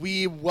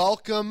We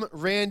welcome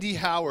Randy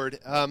Howard.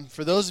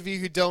 For those of you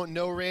who don't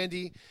know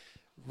Randy,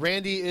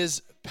 Randy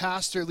is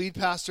lead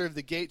pastor of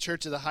the Gate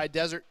Church of the High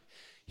Desert.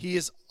 He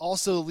is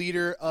also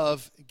leader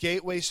of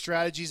Gateway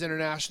Strategies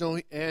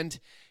International, and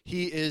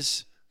he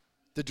is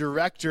the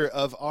director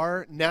of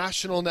our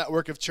national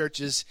network of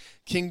churches,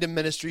 Kingdom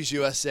Ministries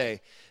USA.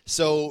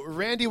 So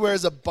Randy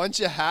wears a bunch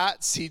of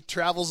hats. He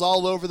travels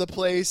all over the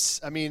place.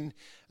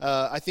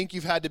 I think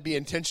you've had to be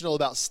intentional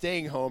about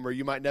staying home, or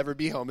you might never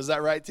be home. Is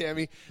that right,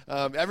 Tammy?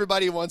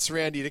 Everybody wants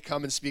Randy to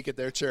come and speak at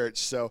their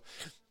church.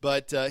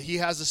 But he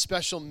has a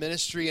special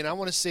ministry, and I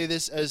want to say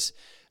this as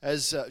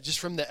just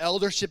from the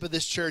eldership of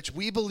this church.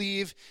 We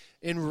believe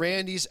in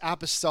Randy's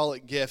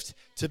apostolic gift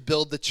to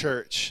build the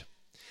church,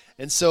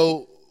 and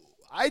so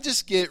I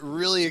just get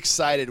really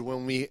excited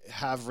when we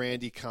have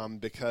Randy come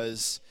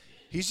because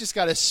he's just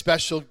got a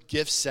special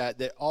gift set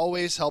that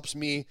always helps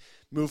me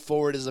move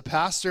forward as a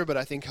pastor, but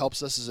I think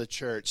helps us as a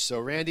church. So,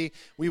 Randy,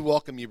 we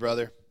welcome you,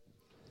 brother.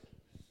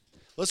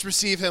 Let's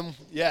receive him.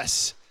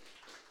 Yes.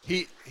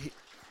 He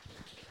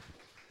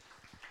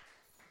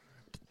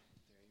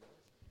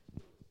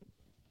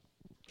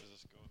Does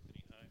this go up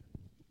any higher?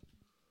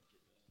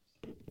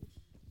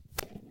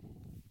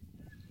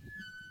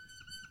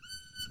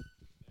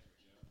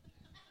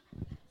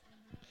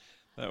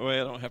 That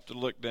way I don't have to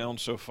look down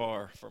so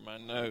far for my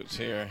notes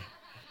here.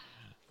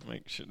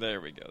 Make sure,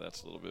 there we go.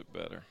 That's a little bit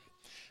better.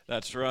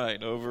 That's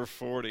right, over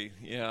 40.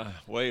 Yeah,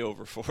 way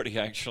over 40,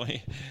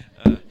 actually.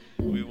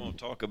 We won't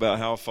talk about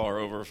how far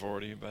over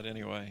 40, but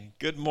anyway.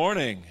 Good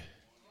morning.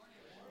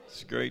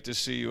 It's great to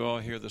see you all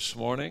here this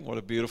morning. What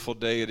a beautiful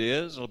day it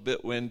is. A little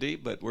bit windy,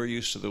 but we're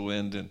used to the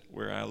wind and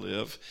where I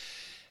live.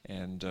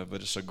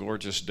 But it's a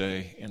gorgeous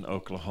day in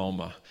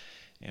Oklahoma,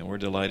 and we're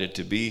delighted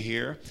to be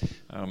here.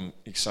 I'm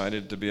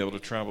excited to be able to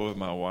travel with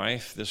my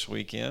wife this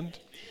weekend,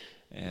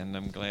 and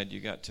I'm glad you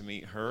got to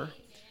meet her.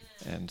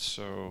 And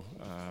so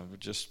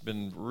we've just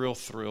been real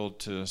thrilled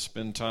to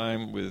spend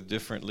time with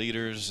different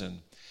leaders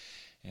and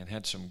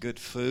had some good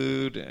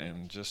food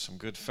and just some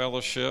good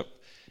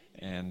fellowship.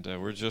 And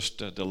we're just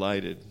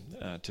delighted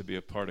to be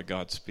a part of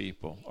God's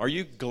people. Are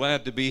you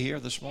glad to be here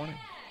this morning?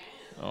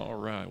 All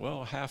right.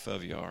 Well, half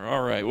of you are.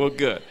 All right. Well,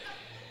 good.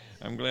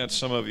 I'm glad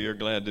some of you are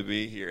glad to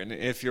be here. And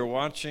if you're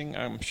watching,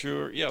 I'm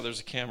sure,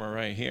 there's a camera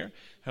right here.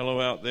 Hello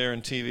out there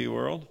in TV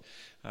world.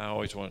 I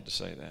always wanted to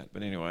say that.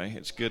 But anyway,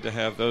 it's good to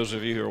have those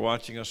of you who are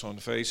watching us on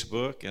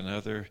Facebook and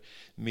other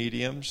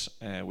mediums,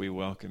 and we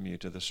welcome you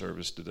to the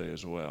service today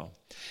as well.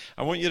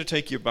 I want you to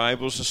take your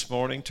Bibles this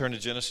morning, turn to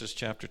Genesis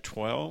chapter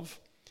 12.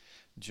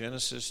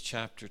 Genesis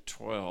chapter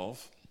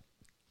 12.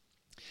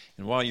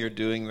 And while you're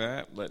doing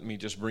that, let me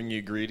just bring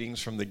you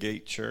greetings from the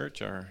Gate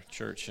Church, our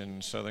church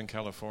in Southern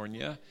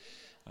California.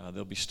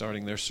 They'll be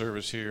starting their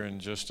service here in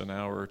just an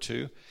hour or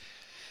two.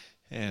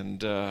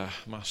 And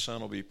my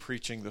son will be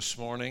preaching this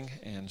morning,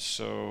 and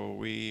so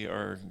we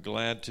are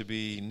glad to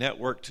be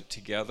networked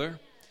together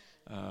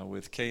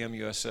with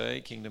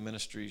KMUSA, Kingdom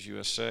Ministries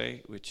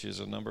USA, which is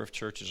a number of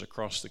churches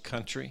across the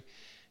country,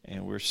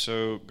 and we're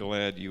so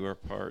glad you are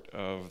part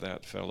of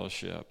that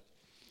fellowship.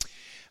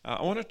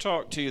 I want to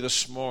talk to you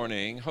this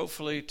morning,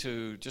 hopefully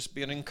to just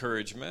be an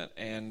encouragement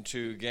and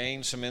to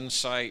gain some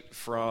insight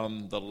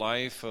from the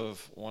life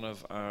of one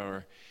of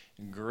our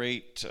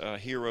great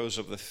heroes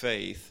of the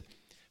faith,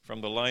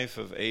 from the life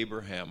of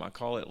Abraham. I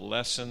call it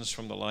Lessons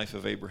from the Life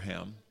of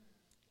Abraham.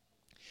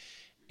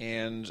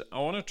 And I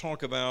want to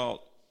talk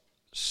about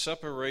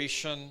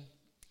separation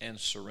and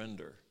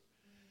surrender.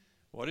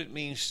 What it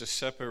means to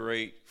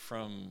separate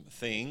from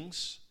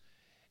things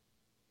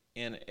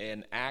in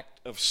an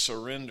act of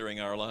surrendering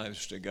our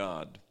lives to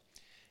God.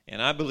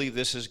 And I believe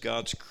this is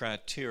God's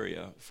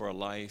criteria for a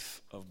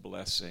life of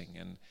blessing.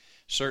 And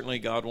certainly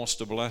God wants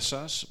to bless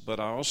us, but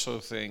I also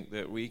think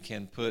that we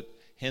can put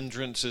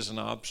hindrances and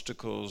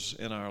obstacles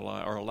in our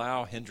life, or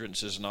allow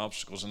hindrances and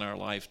obstacles in our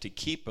life to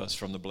keep us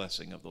from the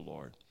blessing of the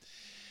Lord.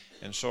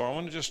 And so I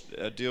want to just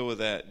deal with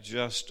that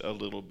just a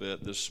little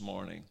bit this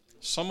morning.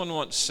 Someone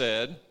once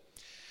said,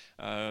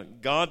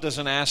 God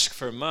doesn't ask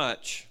for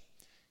much,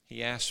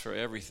 He asks for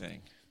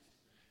everything.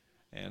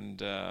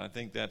 And I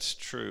think that's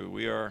true.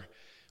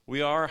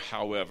 We are,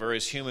 however,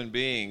 as human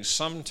beings,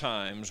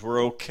 sometimes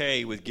we're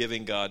okay with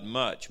giving God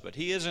much, but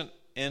He isn't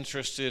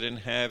interested in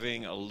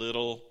having a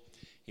little.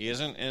 He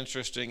isn't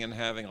interested in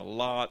having a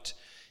lot.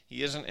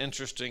 He isn't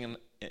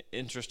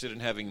interested in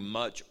having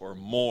much or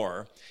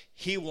more.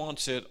 He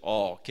wants it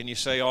all. Can you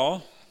say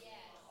all? Yes.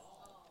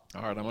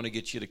 All right, I'm going to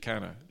get you to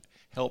kind of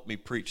help me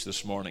preach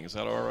this morning. Is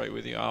that all right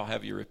with you? I'll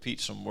have you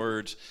repeat some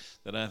words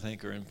that I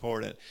think are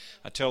important.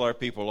 I tell our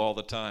people all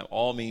the time,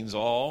 all means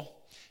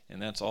all, and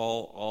that's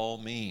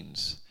all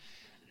means.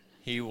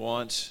 He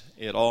wants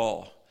it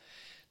all.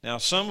 Now,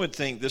 some would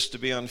think this to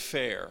be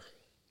unfair,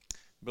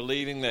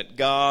 believing that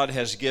God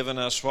has given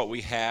us what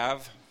we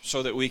have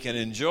so that we can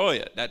enjoy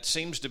it. That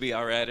seems to be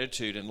our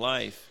attitude in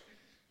life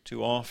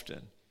too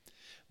often.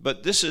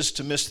 But this is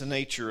to miss the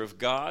nature of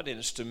God, and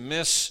it's to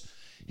miss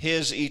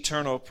His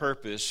eternal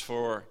purpose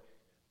for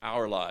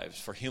our lives,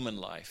 for human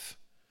life.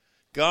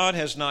 God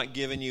has not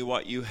given you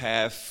what you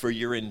have for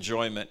your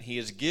enjoyment. He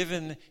has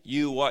given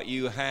you what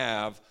you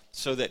have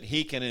so that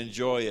He can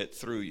enjoy it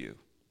through you.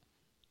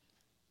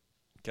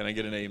 Can I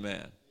get an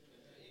amen?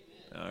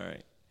 All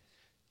right.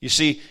 You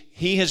see,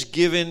 He has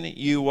given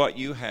you what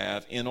you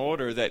have in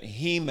order that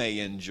He may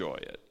enjoy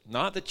it.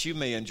 Not that you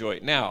may enjoy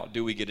it. Now,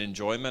 do we get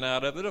enjoyment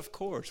out of it? Of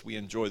course, we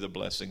enjoy the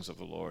blessings of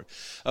the Lord.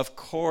 Of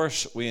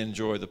course, we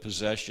enjoy the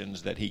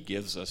possessions that He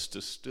gives us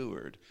to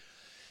steward.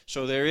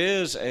 So there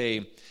is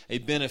a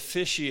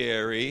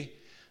beneficiary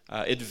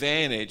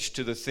advantage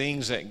to the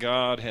things that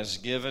God has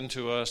given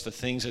to us, the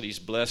things that He's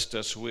blessed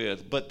us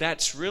with. But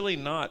that's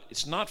really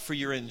it's not for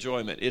your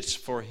enjoyment. It's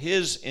for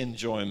His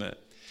enjoyment,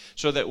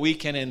 so that we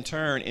can in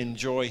turn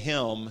enjoy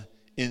Him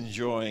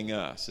enjoying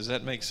us. Does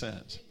that make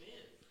sense?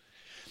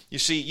 You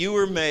see, you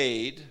were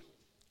made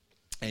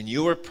and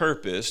you were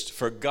purposed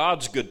for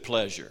God's good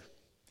pleasure.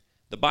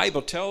 The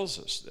Bible tells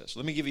us this.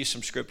 Let me give you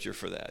some scripture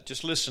for that.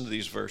 Just listen to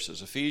these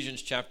verses.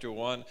 Ephesians chapter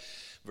 1,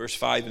 verse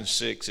 5 and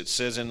 6. It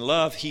says, "In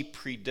love He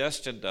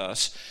predestined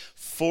us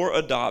for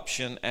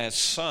adoption as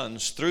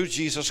sons through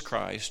Jesus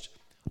Christ,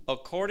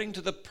 according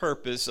to the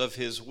purpose of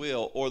His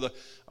will." Or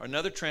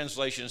another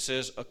translation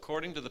says,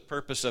 according to the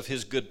purpose of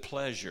His good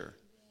pleasure.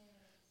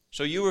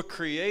 So you were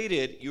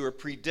created, you were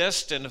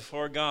predestined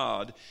for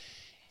God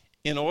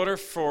in order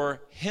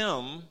for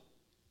Him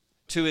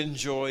to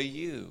enjoy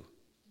you.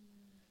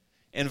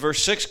 And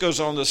verse 6 goes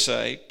on to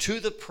say,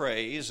 "To the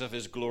praise of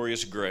His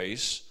glorious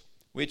grace,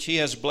 which He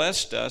has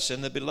blessed us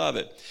in the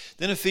Beloved."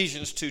 Then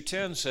Ephesians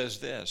 2:10 says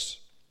this,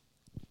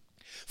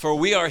 "For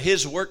we are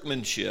His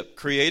workmanship,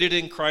 created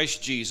in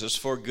Christ Jesus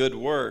for good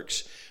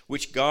works,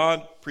 which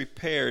God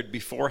prepared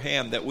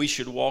beforehand that we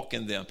should walk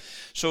in them."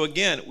 So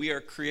again, we are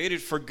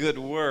created for good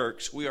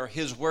works. We are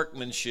His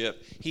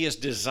workmanship. He has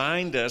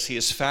designed us. He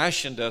has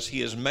fashioned us. He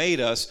has made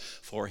us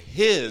for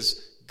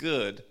His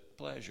good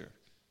pleasure.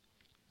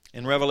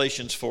 In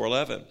Revelations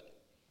 4:11,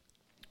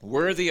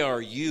 "Worthy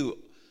are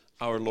you,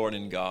 our Lord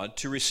and God,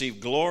 to receive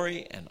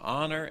glory and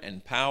honor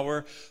and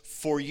power,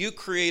 for you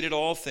created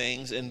all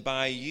things, and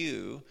by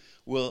you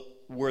will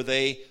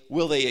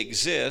they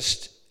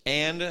exist,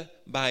 and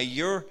by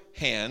your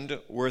hand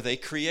were they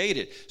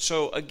created."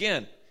 So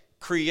again,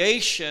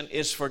 creation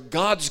is for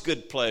God's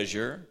good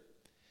pleasure,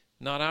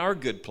 not our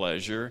good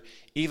pleasure,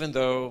 even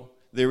though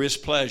there is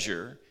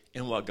pleasure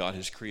in what God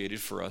has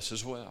created for us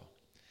as well.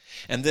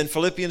 And then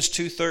Philippians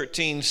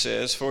 2:13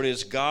 says, "For it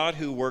is God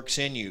who works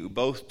in you,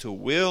 both to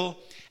will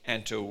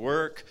and to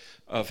work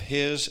of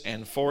His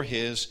and for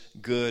His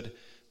good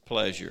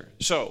pleasure."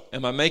 So,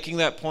 am I making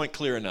that point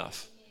clear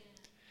enough?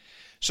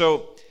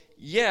 So,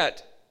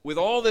 yet, with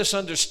all this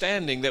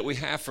understanding that we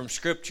have from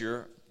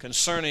Scripture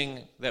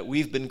concerning that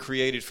we've been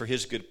created for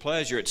His good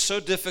pleasure, it's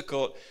so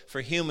difficult for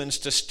humans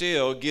to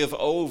still give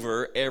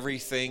over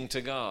everything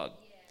to God.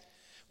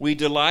 We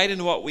delight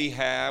in what we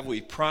have. We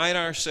pride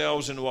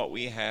ourselves in what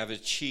we have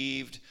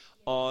achieved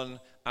on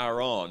our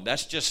own.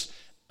 That's just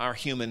our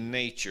human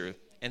nature.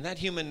 And that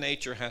human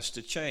nature has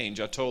to change.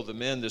 I told the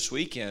men this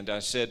weekend, I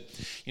said,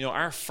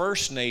 our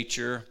first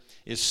nature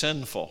is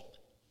sinful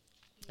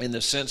in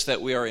the sense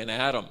that we are in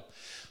Adam.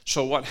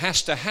 So what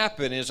has to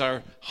happen is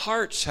our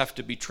hearts have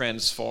to be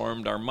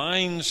transformed, our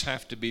minds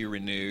have to be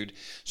renewed,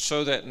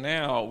 so that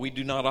now we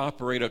do not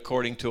operate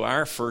according to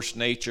our first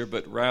nature,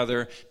 but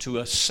rather to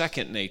a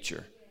second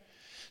nature.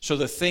 So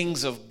the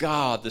things of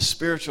God, the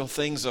spiritual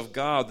things of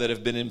God that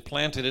have been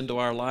implanted into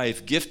our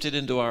life, gifted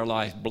into our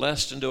life,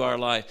 blessed into our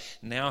life,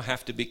 now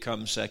have to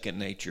become second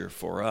nature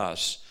for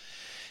us.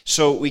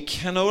 So we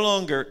can no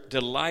longer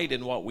delight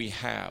in what we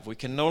have. We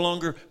can no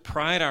longer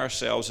pride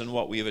ourselves in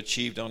what we have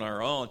achieved on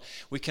our own.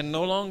 We can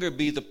no longer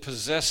be the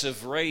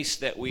possessive race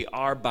that we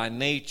are by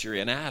nature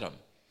in Adam.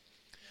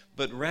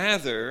 But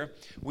rather,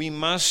 we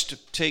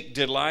must take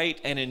delight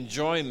and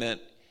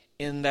enjoyment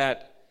in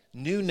that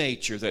new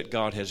nature that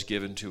God has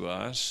given to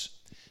us,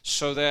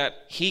 so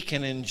that He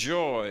can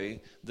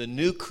enjoy the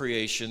new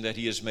creation that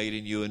He has made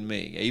in you and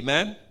me.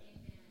 Amen?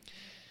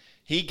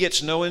 He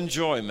gets no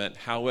enjoyment,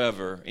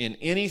 however, in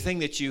anything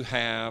that you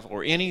have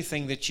or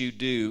anything that you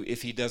do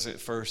if He doesn't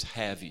first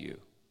have you.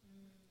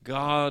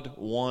 God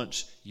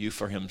wants you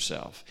for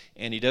Himself.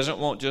 And He doesn't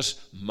want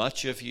just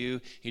much of you.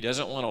 He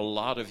doesn't want a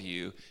lot of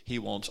you. He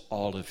wants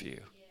all of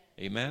you.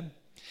 Amen?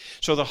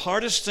 So the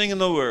hardest thing in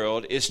the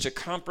world is to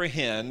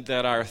comprehend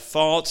that our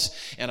thoughts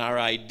and our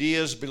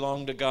ideas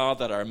belong to God,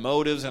 that our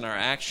motives and our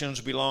actions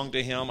belong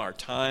to Him, our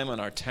time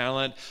and our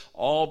talent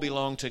all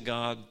belong to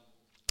God,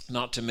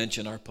 not to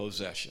mention our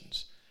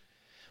possessions.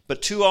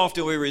 But too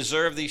often we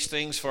reserve these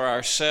things for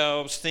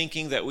ourselves,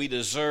 thinking that we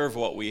deserve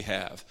what we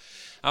have.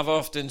 I've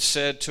often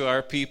said to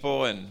our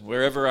people, and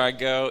wherever I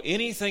go,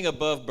 anything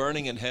above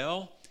burning in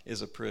hell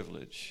is a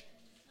privilege.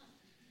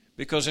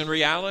 Because in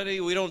reality,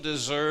 we don't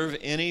deserve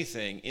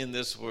anything in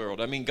this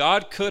world. I mean,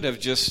 God could have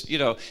just,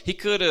 He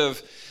could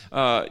have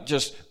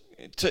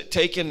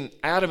taken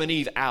Adam and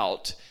Eve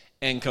out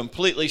and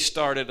completely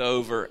started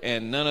over,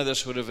 and none of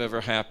this would have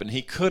ever happened.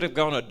 He could have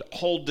gone a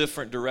whole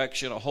different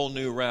direction, a whole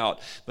new route,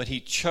 but He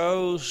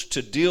chose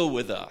to deal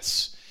with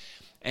us.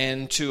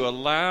 and to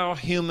allow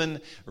human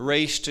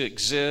race to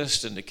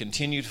exist and to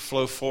continue to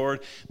flow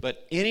forward.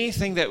 But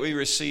anything that we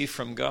receive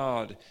from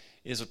God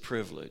is a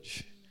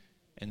privilege.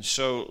 And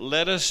so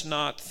let us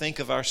not think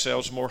of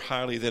ourselves more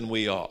highly than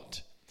we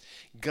ought.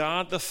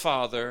 God the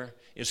Father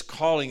is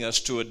calling us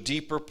to a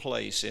deeper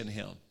place in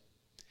Him.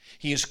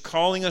 He is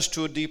calling us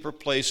to a deeper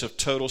place of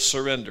total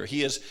surrender.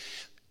 He has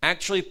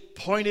actually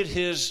pointed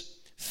His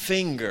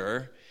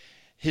finger,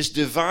 His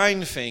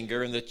divine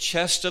finger, in the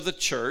chest of the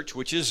church,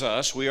 which is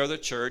us. We are the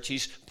church.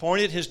 He's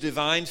pointed His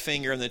divine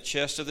finger in the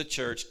chest of the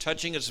church,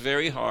 touching us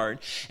very hard.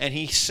 And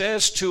He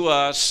says to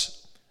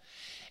us,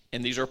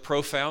 and these are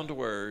profound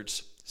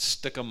words,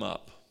 stick 'em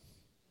up.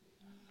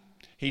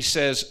 He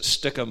says,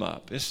 stick 'em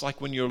up. It's like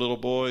when you're a little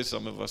boy,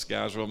 some of us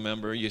guys will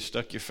remember, you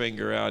stuck your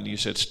finger out and you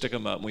said, stick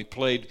 'em up. And we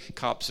played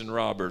cops and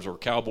robbers or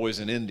cowboys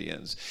and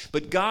Indians.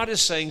 But God is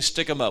saying,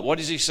 stick 'em up. What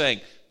is He saying?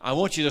 I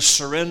want you to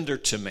surrender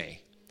to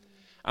me.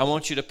 I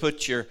want you to put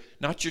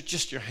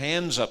just your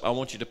hands up. I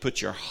want you to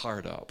put your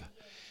heart up.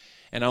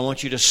 And I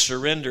want you to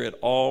surrender it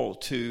all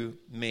to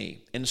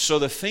me. And so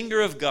the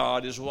finger of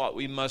God is what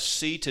we must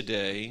see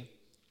today,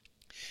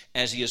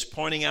 as He is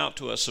pointing out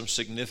to us some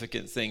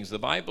significant things. The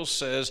Bible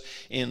says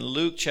in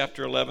Luke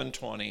chapter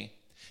 11:20,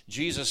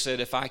 Jesus said,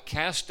 if I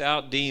cast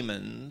out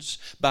demons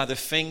by the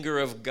finger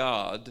of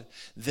God,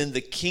 then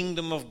the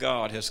kingdom of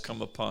God has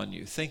come upon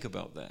you. Think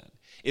about that.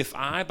 If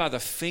I, by the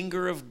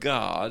finger of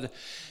God,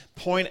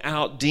 point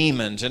out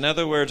demons, in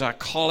other words, I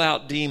call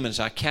out demons,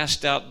 I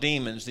cast out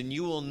demons, then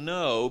you will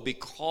know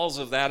because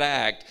of that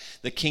act,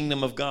 the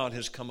kingdom of God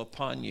has come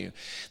upon you.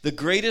 The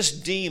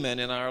greatest demon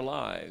in our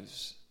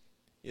lives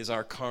is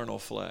our carnal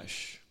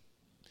flesh,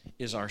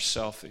 is our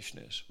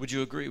selfishness. Would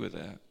you agree with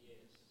that?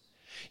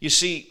 You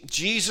see,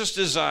 Jesus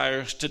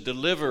desires to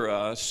deliver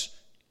us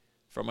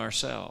from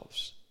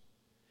ourselves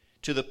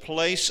to the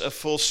place of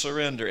full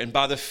surrender. And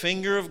by the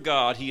finger of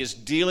God, He is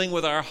dealing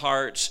with our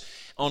hearts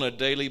on a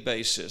daily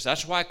basis.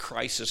 That's why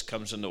crisis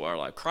comes into our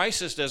life.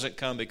 Crisis doesn't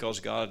come because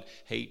God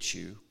hates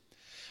you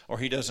or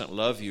He doesn't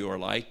love you or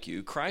like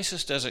you.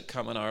 Crisis doesn't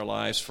come in our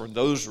lives for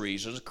those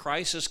reasons.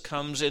 Crisis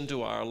comes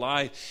into our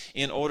life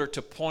in order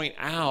to point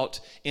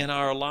out in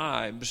our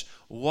lives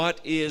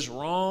what is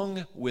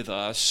wrong with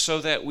us so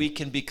that we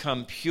can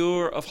become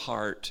pure of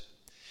heart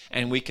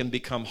and we can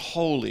become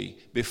holy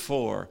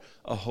before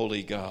a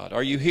holy God.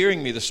 Are you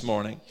hearing me this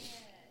morning?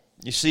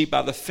 You see,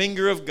 by the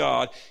finger of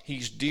God,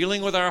 He's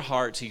dealing with our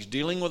hearts, He's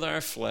dealing with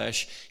our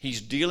flesh, He's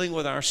dealing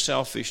with our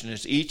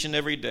selfishness each and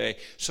every day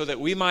so that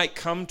we might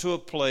come to a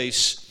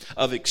place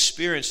of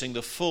experiencing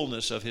the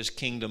fullness of His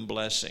kingdom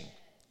blessing.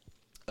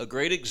 A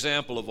great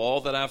example of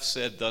all that I've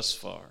said thus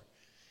far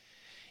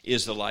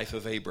is the life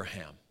of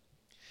Abraham.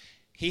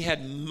 He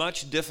had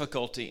much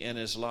difficulty in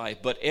his life,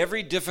 but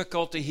every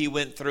difficulty he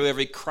went through,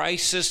 every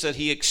crisis that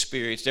he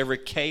experienced, every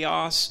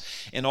chaos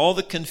and all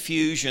the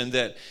confusion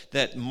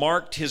that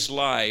marked his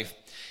life,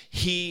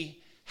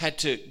 he had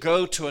to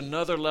go to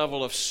another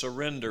level of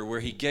surrender where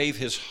he gave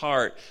his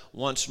heart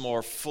once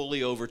more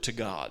fully over to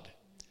God.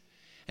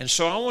 And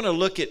so I want to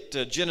look at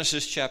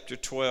Genesis chapter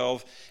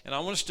 12, and I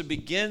want us to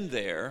begin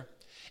there.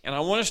 And I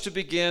want us to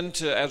begin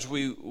to, as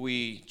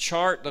we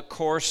chart the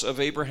course of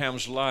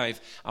Abraham's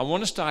life, I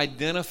want us to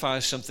identify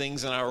some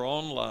things in our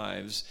own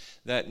lives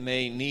that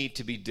may need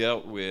to be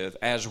dealt with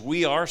as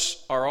we are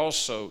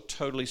also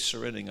totally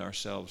surrendering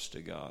ourselves to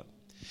God.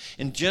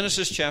 In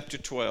Genesis chapter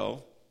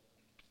 12,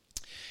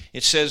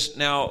 it says,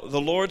 now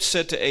the Lord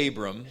said to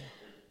Abram,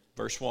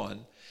 verse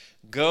 1,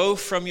 go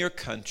from your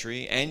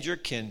country and your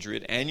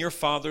kindred and your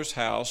father's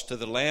house to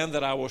the land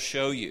that I will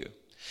show you.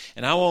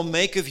 And I will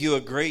make of you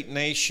a great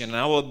nation, and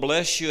I will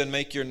bless you and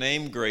make your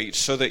name great,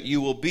 so that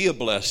you will be a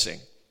blessing.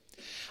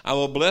 I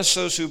will bless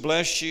those who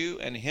bless you,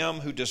 and him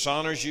who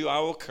dishonors you I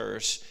will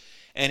curse.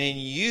 And in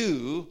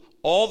you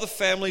all the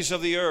families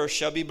of the earth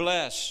shall be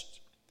blessed.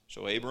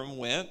 So Abram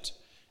went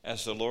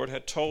as the Lord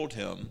had told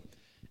him,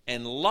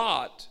 and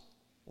Lot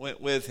went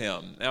with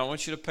him. Now I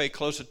want you to pay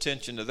close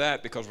attention to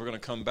that, because we're going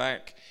to come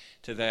back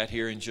to that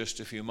here in just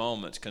a few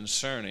moments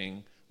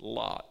concerning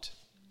Lot.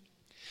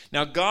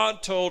 Now,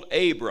 God told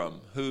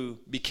Abram, who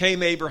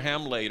became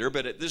Abraham later,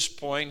 but at this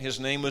point his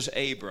name was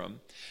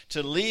Abram,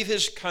 to leave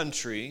his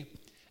country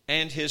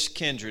and his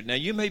kindred. Now,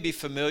 you may be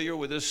familiar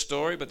with this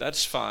story, but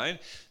that's fine.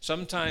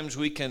 Sometimes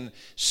we can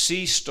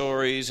see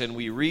stories and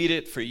we read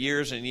it for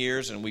years and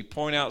years and we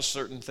point out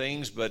certain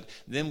things, but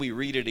then we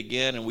read it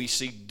again and we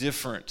see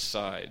different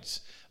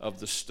sides of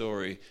the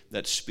story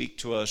that speak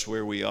to us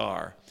where we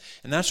are.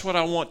 And that's what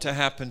I want to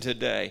happen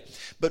today.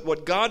 But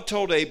what God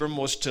told Abram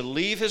was to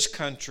leave his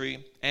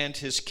country and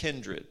his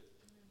kindred.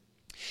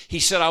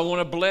 He said, I want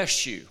to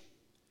bless you.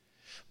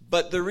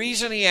 But the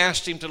reason he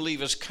asked him to leave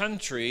his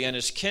country and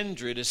his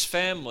kindred, his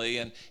family,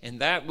 and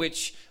that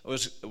which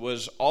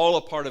was all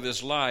a part of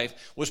his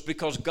life, was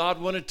because God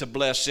wanted to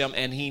bless him,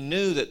 and he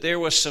knew that there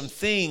were some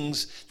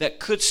things that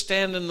could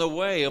stand in the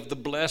way of the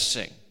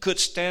blessing, could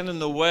stand in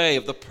the way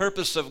of the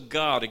purpose of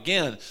God.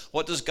 Again,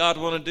 what does God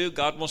want to do?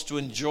 God wants to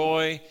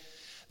enjoy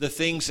the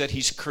things that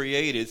he's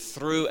created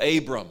through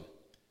Abram.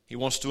 He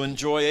wants to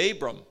enjoy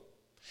Abram.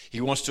 He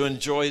wants to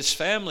enjoy his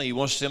family. He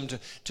wants him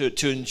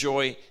to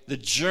enjoy the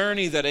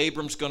journey that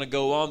Abram's going to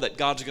go on, that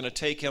God's going to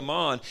take him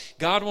on.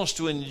 God wants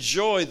to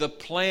enjoy the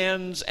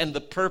plans and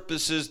the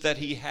purposes that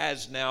he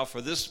has now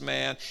for this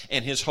man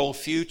and his whole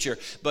future.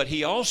 But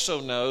he also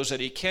knows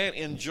that he can't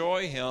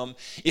enjoy him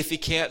if he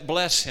can't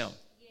bless him.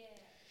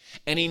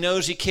 And he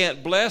knows he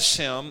can't bless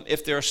him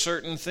if there are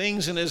certain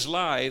things in his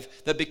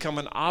life that become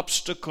an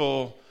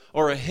obstacle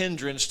or a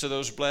hindrance to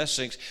those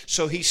blessings.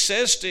 So he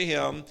says to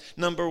him,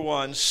 number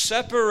one,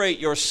 separate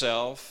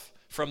yourself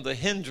from the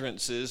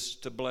hindrances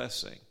to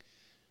blessing.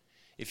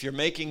 If you're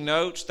making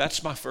notes,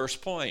 that's my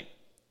first point.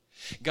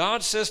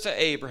 God says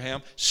to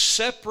Abraham,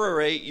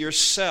 separate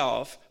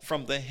yourself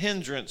from the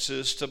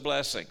hindrances to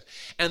blessing.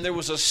 And there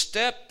was a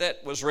step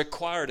that was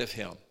required of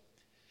him.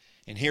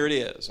 And here it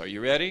is. Are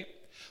you ready?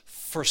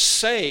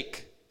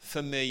 Forsake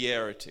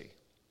familiarity.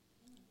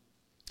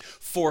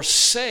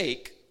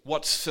 Forsake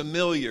what's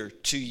familiar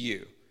to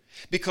you.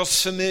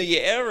 Because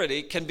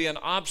familiarity can be an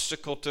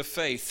obstacle to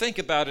faith. Think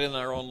about it in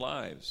our own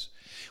lives.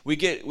 We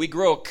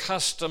grow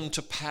accustomed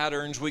to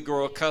patterns, we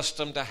grow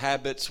accustomed to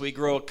habits, we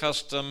grow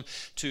accustomed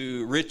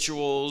to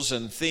rituals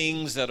and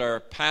things that are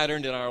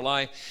patterned in our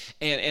life,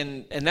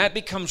 and that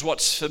becomes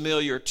what's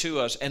familiar to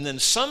us. And then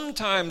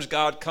sometimes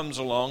God comes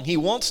along, he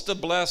wants to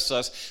bless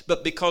us,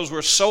 but because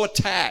we're so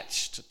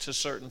attached to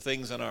certain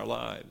things in our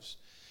lives,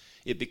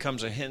 it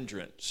becomes a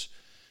hindrance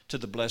to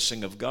the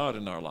blessing of God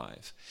in our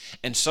life.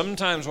 And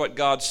sometimes what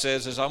God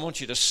says is, I want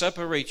you to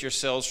separate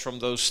yourselves from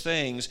those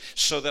things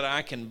so that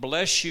I can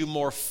bless you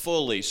more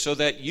fully, so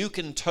that you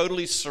can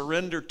totally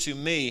surrender to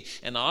me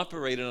and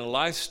operate in a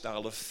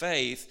lifestyle of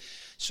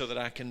faith so that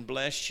I can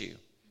bless you.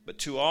 But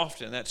too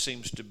often that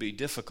seems to be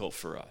difficult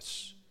for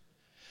us.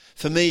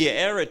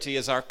 Familiarity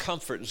is our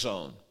comfort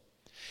zone.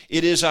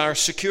 It is our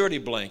security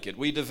blanket.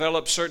 We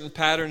develop certain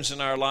patterns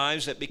in our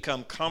lives that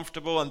become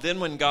comfortable, and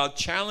then when God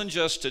challenges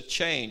us to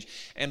change,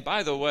 and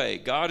by the way,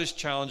 God is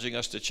challenging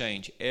us to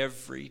change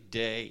every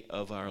day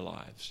of our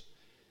lives.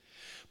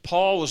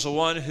 Paul was the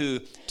one who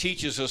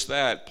teaches us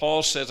that.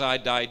 Paul says, I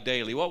die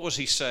daily. What was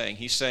he saying?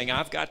 He's saying,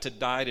 I've got to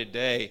die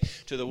today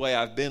to the way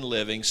I've been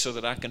living so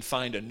that I can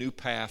find a new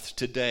path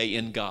today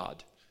in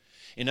God.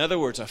 In other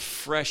words, a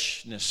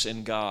freshness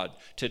in God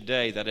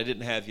today that I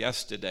didn't have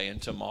yesterday.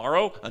 And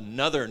tomorrow,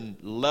 another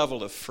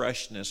level of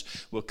freshness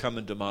will come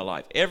into my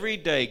life. Every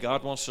day,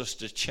 God wants us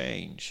to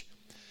change.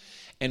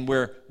 And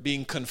we're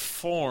being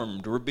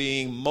conformed, we're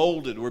being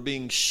molded, we're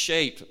being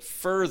shaped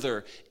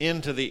further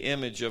into the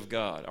image of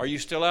God. Are you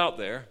still out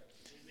there?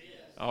 Amen.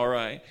 All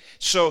right.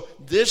 So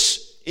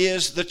this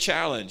is the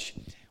challenge.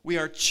 We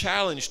are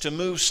challenged to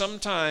move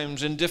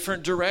sometimes in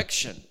different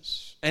directions.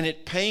 And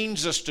it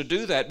pains us to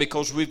do that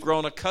because we've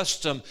grown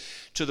accustomed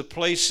to the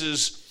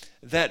places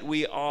that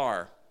we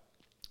are.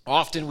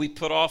 Often we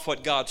put off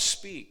what God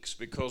speaks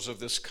because of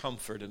this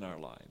comfort in our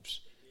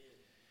lives.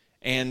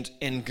 And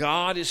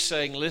God is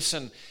saying,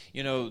 listen,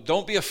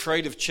 don't be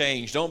afraid of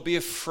change. Don't be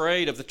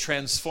afraid of the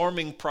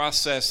transforming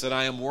process that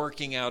I am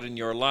working out in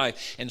your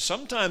life. And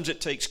sometimes it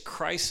takes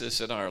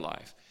crisis in our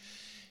life.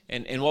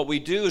 And what we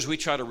do is we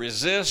try to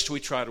resist, we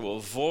try to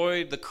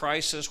avoid the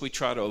crisis, we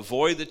try to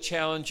avoid the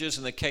challenges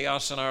and the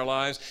chaos in our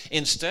lives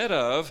instead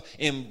of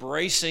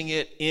embracing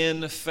it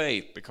in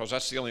faith, because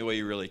that's the only way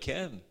you really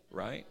can,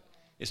 right?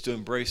 Is to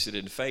embrace it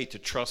in faith, to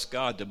trust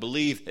God, to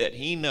believe that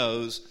He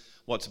knows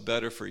what's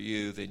better for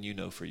you than you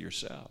know for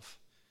yourself.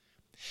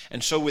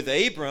 And so with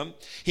Abram,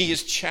 he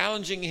is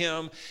challenging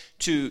him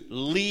to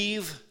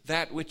leave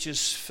that which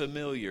is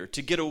familiar,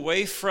 to get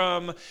away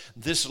from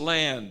this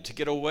land, to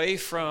get away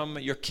from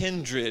your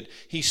kindred.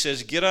 He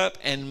says, get up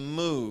and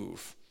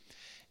move.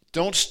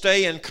 Don't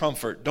stay in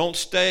comfort. Don't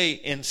stay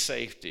in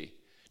safety.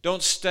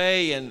 Don't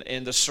stay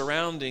in the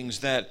surroundings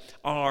that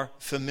are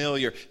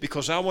familiar,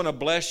 because I want to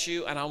bless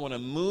you and I want to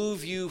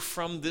move you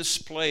from this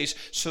place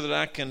so that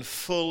I can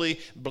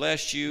fully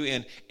bless you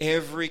in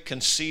every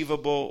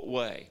conceivable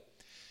way.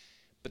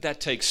 But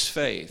that takes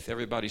faith.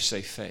 Everybody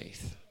say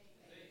faith.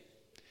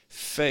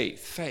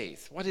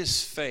 Faith. What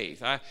is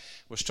faith? I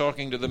was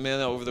talking to the men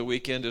over the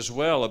weekend as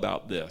well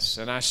about this.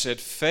 And I said,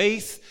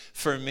 faith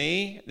for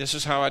me, this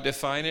is how I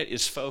define it,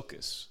 is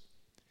focus.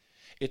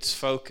 It's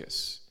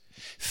focus.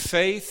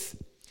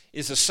 Faith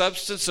is the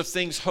substance of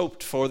things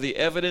hoped for, the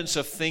evidence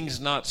of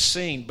things not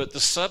seen. But the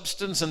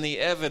substance and the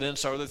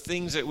evidence are the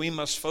things that we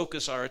must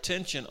focus our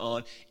attention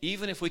on,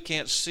 even if we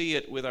can't see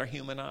it with our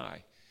human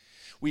eye.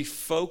 We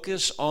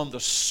focus on the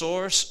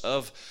source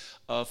of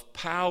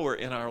power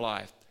in our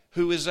life.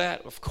 Who is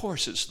that? Of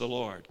course, it's the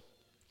Lord.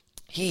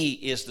 He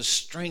is the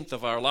strength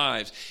of our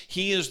lives.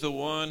 He is the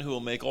one who will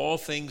make all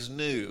things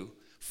new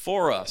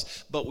for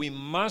us. But we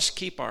must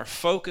keep our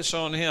focus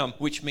on Him,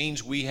 which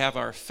means we have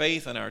our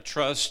faith and our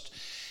trust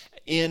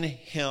in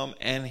Him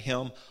and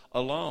Him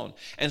alone.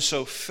 And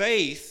so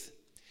faith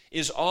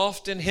is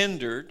often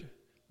hindered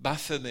by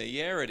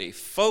familiarity.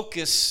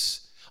 Focus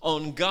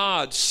on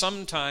God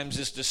sometimes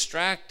is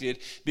distracted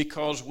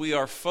because we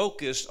are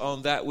focused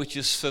on that which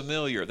is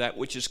familiar, that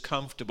which is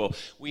comfortable.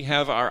 We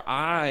have our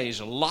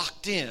eyes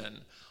locked in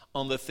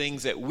on the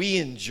things that we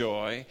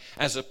enjoy,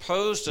 as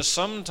opposed to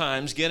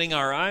sometimes getting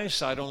our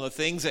eyesight on the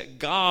things that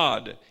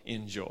God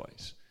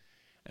enjoys.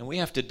 And we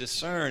have to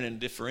discern and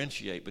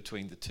differentiate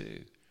between the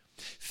two.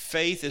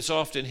 Faith is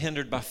often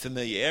hindered by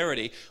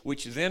familiarity,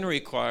 which then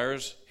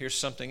requires, here's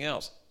something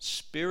else,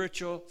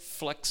 spiritual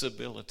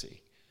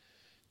flexibility.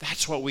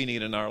 That's what we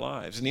need in our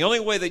lives. And the only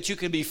way that you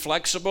can be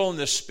flexible in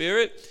the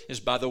Spirit is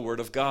by the Word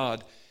of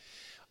God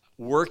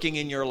working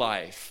in your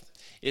life.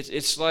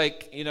 It's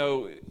like,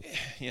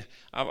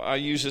 I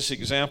use this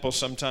example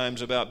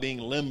sometimes about being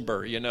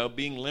limber.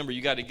 Being limber,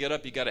 you got to get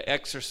up, you got to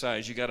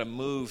exercise, you got to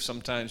move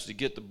sometimes to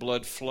get the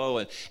blood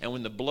flowing. And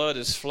when the blood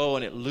is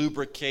flowing, it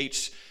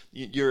lubricates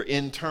your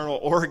internal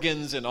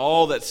organs and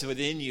all that's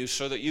within you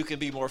so that you can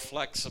be more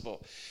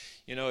flexible.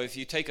 If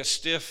you take a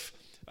stiff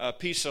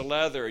piece of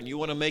leather and you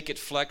want to make it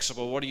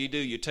flexible, what do?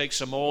 You take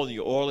some oil and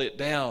you oil it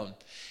down.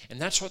 And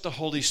that's what the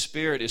Holy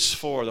Spirit is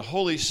for. The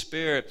Holy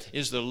Spirit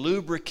is the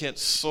lubricant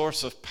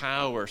source of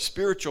power,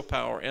 spiritual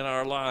power in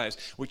our lives,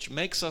 which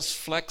makes us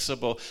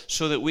flexible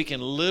so that we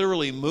can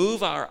literally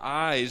move our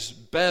eyes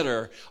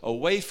better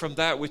away from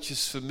that which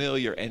is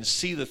familiar and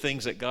see the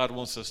things that God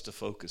wants us to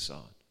focus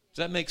on.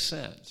 Does that make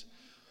sense?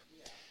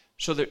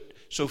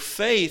 So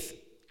faith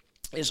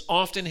is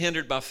often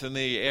hindered by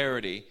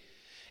familiarity,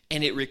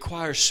 and it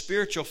requires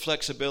spiritual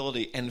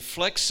flexibility, and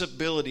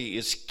flexibility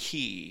is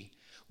key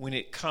when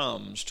it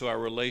comes to our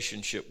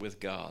relationship with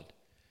God.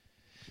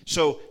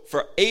 So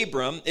for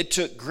Abram, it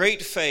took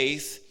great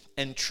faith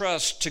and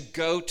trust to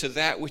go to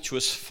that which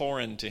was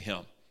foreign to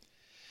him.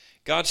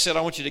 God said,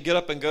 I want you to get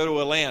up and go to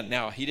a land.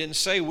 Now, he didn't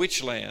say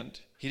which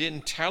land. He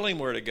didn't tell him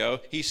where to go.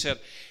 He said,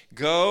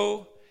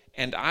 go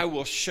and I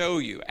will show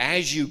you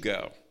as you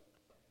go.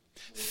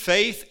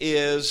 Faith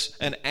is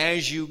an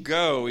as you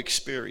go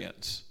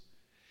experience.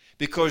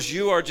 Because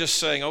you are just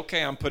saying,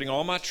 okay, I'm putting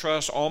all my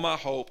trust, all my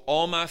hope,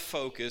 all my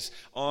focus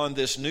on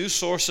this new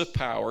source of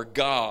power,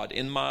 God,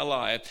 in my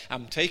life.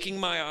 I'm taking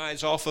my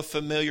eyes off of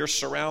familiar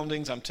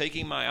surroundings. I'm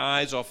taking my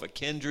eyes off of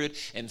kindred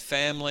and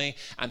family.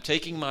 I'm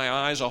taking my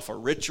eyes off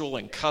of ritual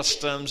and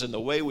customs and the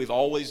way we've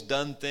always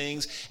done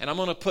things. And I'm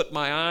going to put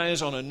my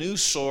eyes on a new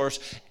source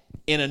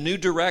in a new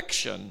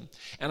direction.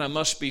 And I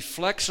must be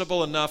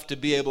flexible enough to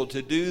be able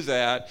to do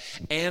that.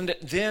 And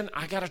then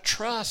I got to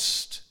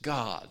trust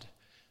God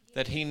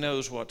that he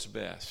knows what's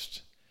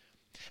best.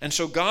 And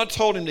so God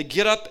told him to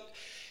get up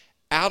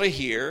out of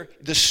here,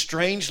 this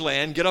strange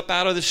land, get up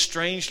out of this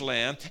strange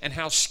land, and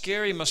how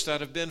scary must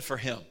that have been for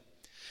him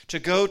to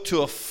go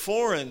to a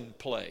foreign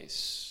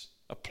place,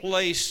 a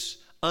place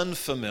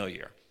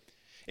unfamiliar.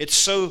 It's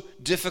so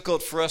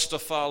difficult for us to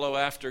follow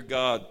after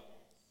God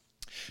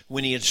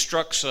when he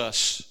instructs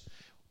us,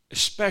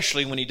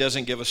 especially when he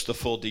doesn't give us the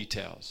full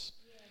details.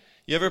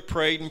 You ever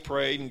prayed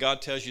and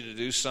God tells you to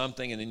do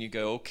something and then you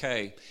go,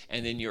 okay,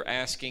 and then you're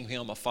asking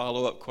him a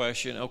follow-up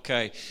question.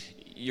 Okay,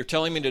 you're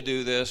telling me to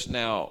do this.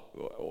 Now,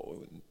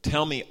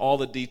 tell me all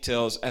the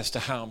details as to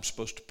how I'm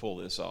supposed to pull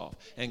this off.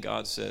 And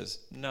God says,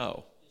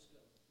 no,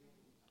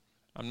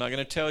 I'm not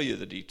going to tell you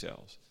the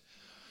details.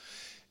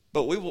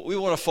 But we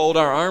want to fold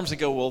our arms and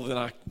go, well, then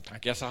I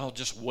guess I'll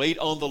just wait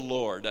on the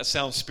Lord. That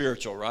sounds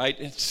spiritual, right?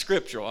 It's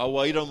scriptural. I'll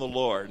wait on the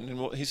Lord.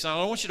 And he said, I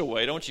don't want you to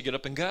wait. I want you to get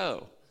up and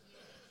go.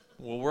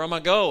 Well, where am I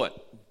going?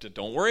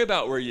 Don't worry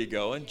about where you're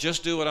going.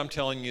 Just do what I'm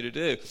telling you to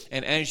do.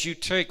 And as you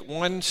take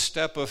one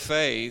step of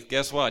faith,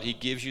 guess what? He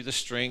gives you the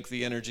strength,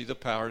 the energy, the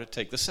power to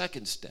take the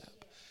second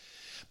step.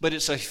 But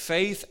it's a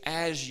faith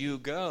as you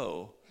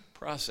go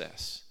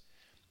process.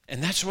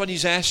 And that's what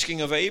he's asking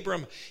of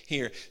Abram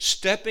here.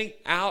 Stepping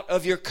out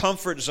of your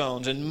comfort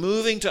zones and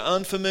moving to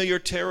unfamiliar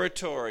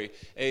territory,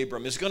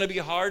 Abram, is going to be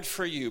hard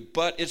for you,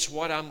 but it's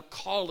what I'm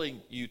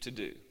calling you to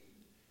do.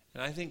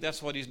 And I think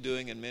that's what he's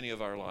doing in many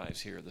of our lives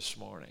here this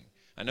morning.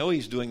 I know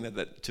he's doing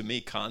that to me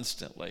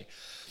constantly.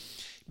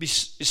 You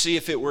see,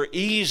 if it were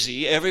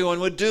easy, everyone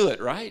would do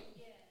it, right?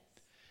 Yes.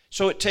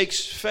 So it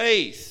takes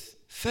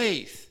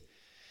faith.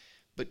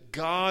 But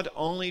God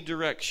only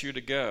directs you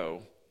to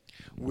go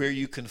where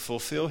you can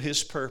fulfill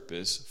his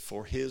purpose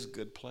for his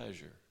good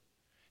pleasure.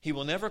 He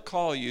will never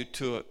call you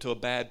to a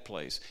bad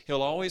place.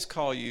 He'll always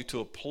call you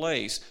to a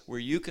place where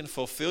you can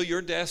fulfill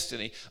your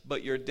destiny,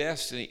 but your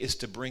destiny is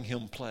to bring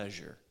him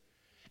pleasure.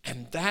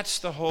 And that's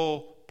the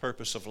whole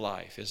purpose of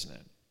life, isn't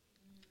it?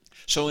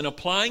 So in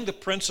applying the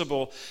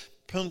principles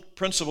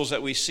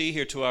that we see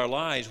here to our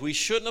lives, we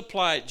shouldn't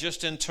apply it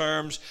just in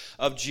terms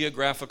of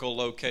geographical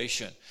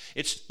location.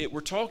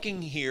 We're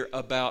talking here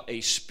about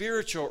a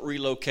spiritual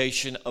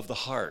relocation of the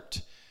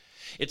heart.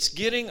 It's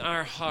getting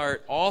our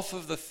heart off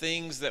of the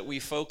things that we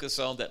focus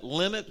on that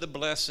limit the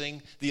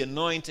blessing, the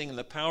anointing, and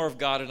the power of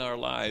God in our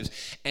lives,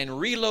 and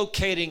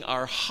relocating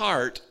our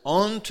heart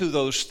onto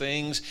those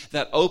things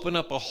that open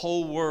up a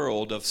whole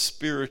world of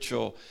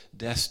spiritual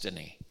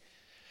destiny.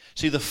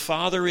 See, the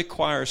Father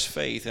requires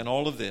faith in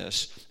all of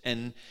this,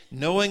 and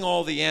knowing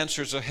all the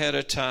answers ahead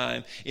of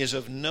time is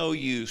of no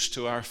use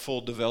to our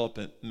full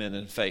development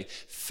in faith.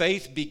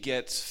 Faith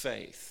begets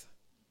faith.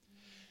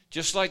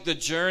 Just like the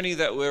journey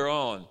that we're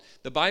on.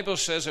 The Bible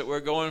says that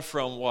we're going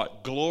from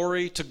what?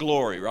 Glory to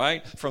glory,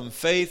 right? From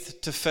faith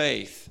to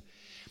faith.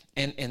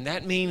 And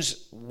that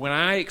means when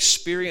I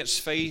experience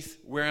faith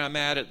where I'm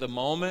at the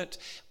moment,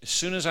 as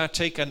soon as I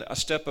take a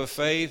step of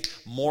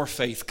faith, more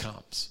faith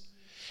comes.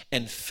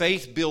 And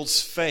faith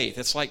builds faith.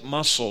 It's like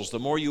muscles. The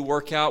more you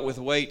work out with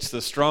weights,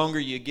 the stronger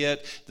you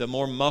get, the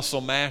more muscle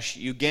mass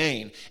you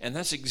gain. And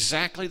that's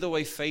exactly the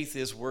way faith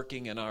is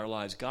working in our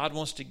lives. God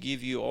wants to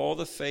give you all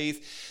the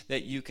faith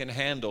that you can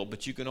handle,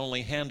 but you can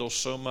only handle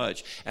so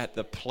much at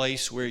the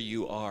place where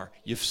you are.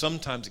 You've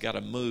sometimes got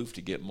to move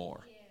to get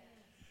more.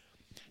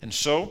 And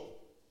so,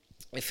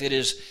 if it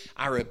is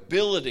our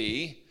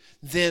ability,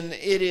 then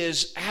it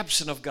is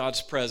absent of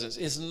God's presence.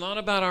 It's not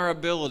about our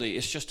ability.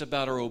 It's just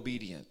about our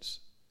obedience.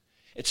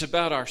 It's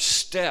about our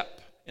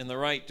step in the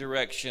right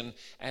direction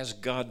as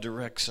God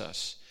directs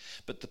us.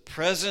 But the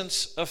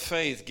presence of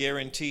faith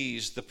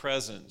guarantees the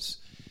presence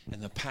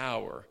and the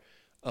power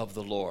of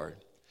the Lord.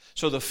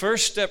 So the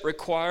first step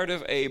required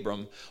of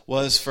Abram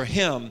was for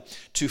him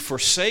to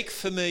forsake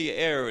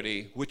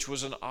familiarity, which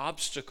was an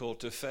obstacle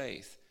to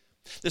faith.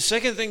 The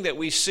second thing that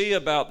we see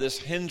about this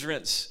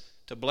hindrance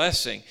to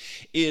blessing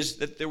is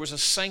that there was a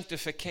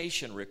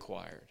sanctification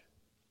required.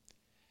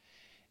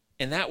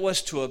 And that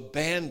was to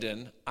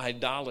abandon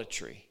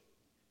idolatry.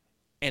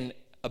 And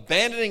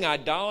abandoning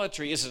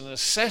idolatry is a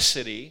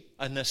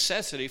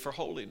necessity for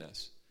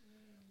holiness.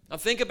 Now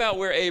think about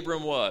where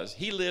Abram was.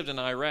 He lived in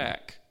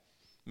Iraq,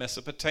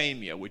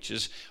 Mesopotamia, which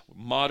is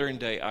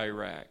modern-day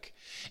Iraq.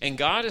 And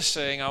God is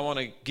saying, I want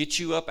to get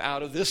you up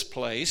out of this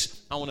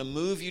place. I want to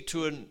move you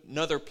to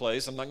another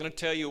place. I'm not going to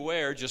tell you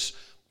where, just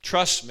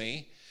trust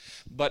me.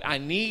 But I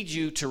need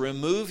you to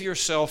remove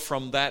yourself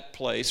from that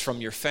place,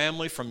 from your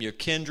family, from your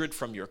kindred,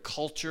 from your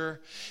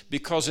culture,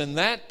 because in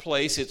that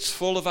place it's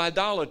full of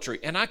idolatry.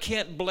 And I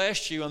can't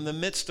bless you in the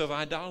midst of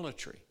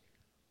idolatry.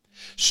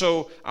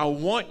 So I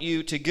want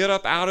you to get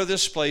up out of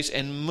this place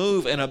and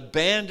move and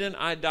abandon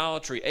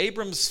idolatry.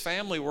 Abram's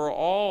family were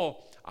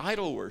all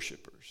idol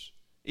worshipers.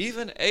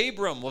 Even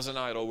Abram was an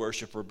idol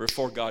worshiper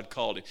before God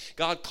called him.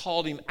 God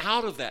called him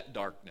out of that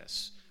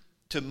darkness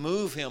to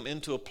move him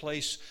into a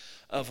place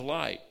of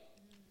light.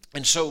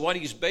 And so what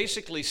he's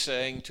basically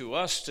saying to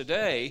us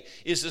today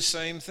is the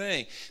same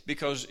thing,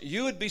 because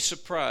you would be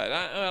surprised.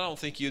 I don't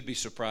think you'd be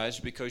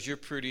surprised because you're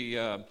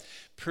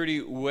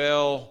pretty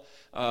well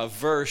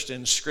versed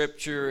in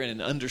Scripture and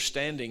in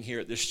understanding here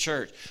at this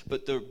church.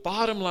 But the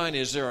bottom line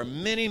is there are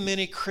many,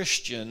 many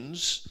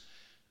Christians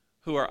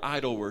who are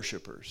idol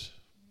worshipers.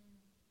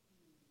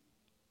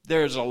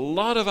 There's a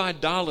lot of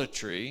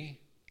idolatry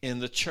in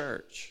the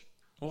church.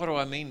 What do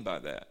I mean by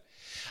that?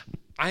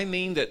 I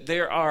mean that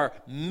there are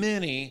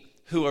many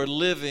who are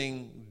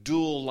living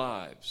dual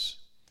lives.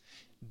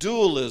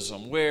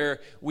 Dualism, where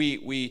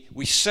we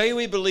say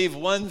we believe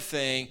one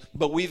thing,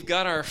 but we've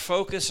got our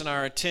focus and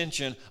our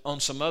attention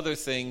on some other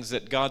things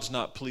that God's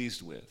not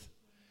pleased with.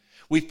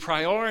 We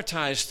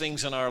prioritize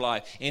things in our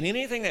life, and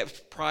anything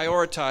that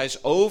prioritizes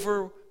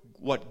over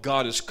what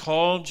God has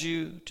called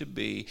you to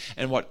be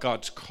and what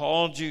God's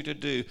called you to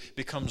do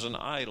becomes an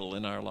idol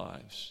in our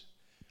lives.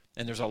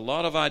 And there's a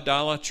lot of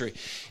idolatry.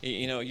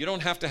 You know, you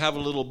don't have to have a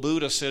little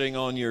Buddha sitting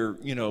on your,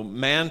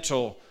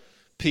 mantle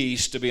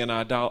piece to be an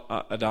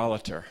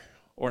idolater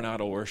or an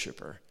idol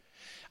worshiper.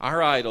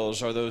 Our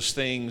idols are those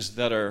things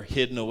that are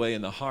hidden away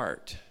in the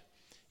heart.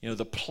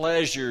 The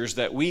pleasures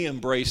that we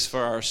embrace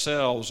for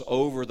ourselves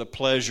over the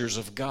pleasures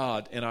of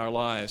God in our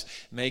lives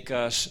make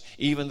us,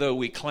 even though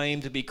we claim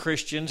to be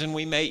Christians and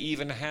we may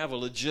even have a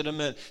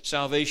legitimate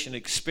salvation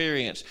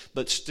experience,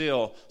 but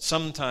still,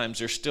 sometimes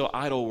there's still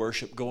idol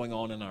worship going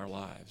on in our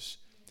lives.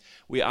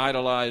 We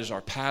idolize our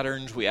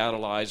patterns, we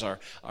idolize our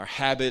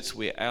habits,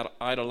 we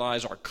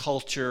idolize our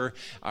culture,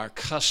 our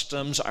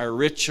customs, our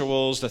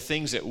rituals, the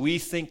things that we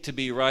think to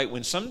be right,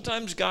 when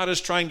sometimes God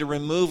is trying to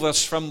remove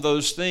us from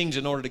those things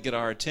in order to get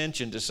our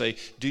attention, to say,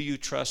 do you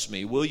trust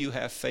me? Will you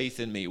have faith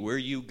in me? Where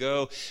you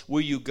go,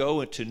 will you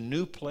go into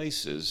new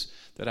places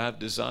that I've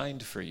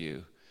designed for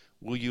you?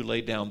 Will you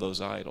lay down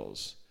those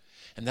idols?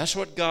 And that's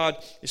what God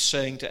is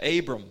saying to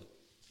Abram.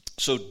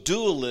 So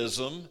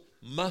dualism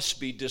must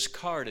be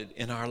discarded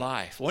in our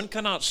life. One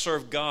cannot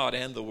serve God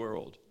and the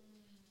world.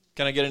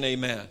 Can I get an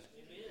amen? Amen.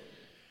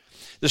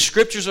 The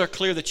scriptures are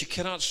clear that you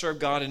cannot serve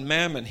God and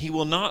mammon.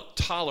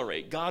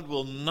 God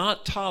will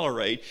not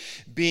tolerate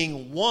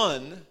being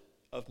one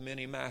of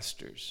many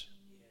masters.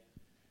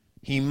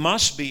 He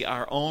must be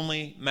our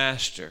only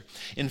master.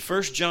 In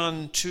 1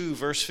 John 2,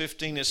 verse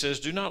 15, it says,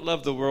 do not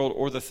love the world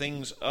or the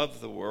things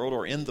of the world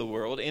or in the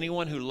world.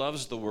 Anyone who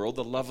loves the world,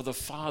 the love of the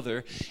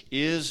Father,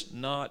 is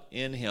not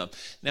in him.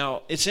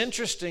 Now, it's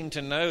interesting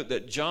to note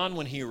that John,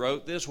 when he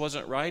wrote this,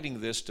 wasn't writing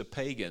this to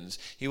pagans.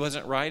 He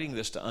wasn't writing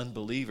this to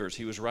unbelievers.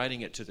 He was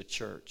writing it to the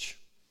church.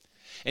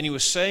 And he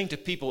was saying to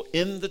people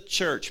in the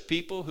church,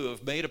 people who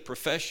have made a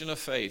profession of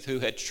faith, who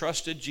had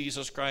trusted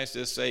Jesus Christ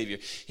as Savior,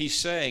 he's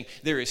saying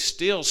there is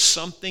still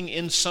something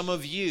in some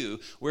of you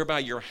whereby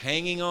you're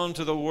hanging on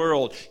to the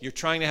world. You're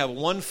trying to have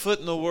one foot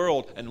in the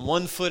world and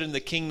one foot in the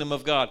kingdom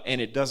of God, and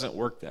it doesn't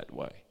work that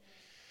way.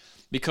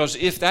 Because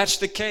if that's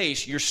the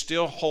case, you're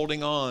still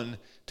holding on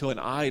to an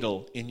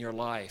idol in your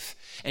life.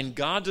 And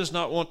God does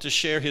not want to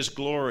share his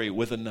glory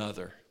with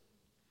another.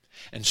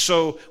 And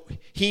so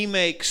he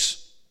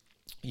makes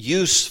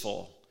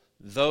useful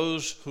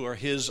those who are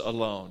his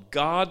alone.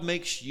 God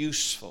makes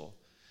useful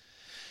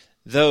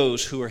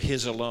those who are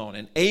his alone.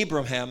 And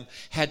Abraham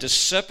had to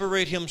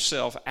separate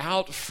himself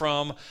out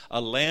from a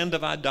land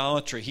of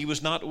idolatry.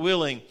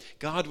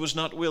 God was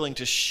not willing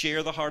to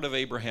share the heart of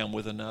Abraham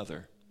with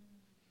another.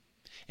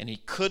 And he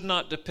could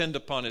not depend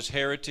upon his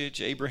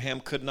heritage.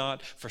 Abraham could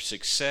not, for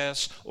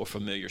success or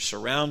familiar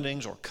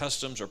surroundings or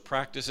customs or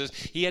practices.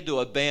 He had to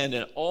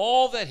abandon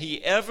all that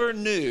he ever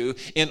knew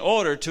in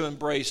order to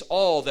embrace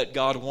all that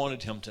God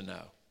wanted him to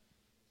know.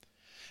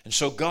 And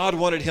so God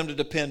wanted him to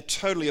depend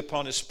totally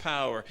upon his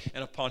power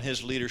and upon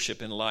his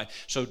leadership in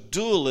life. So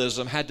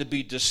dualism had to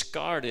be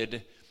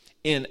discarded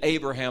in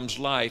Abraham's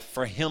life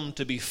for him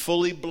to be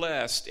fully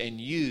blessed and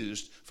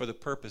used for the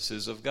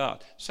purposes of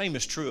God. Same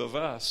is true of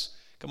us.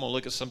 Come on,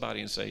 look at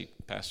somebody and say,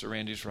 Pastor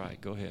Randy's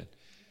right. Go ahead.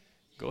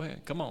 Go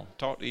ahead. Come on.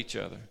 Talk to each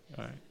other.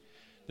 All right.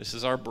 This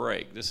is our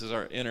break. This is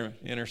our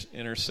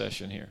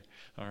intercession here.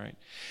 All right.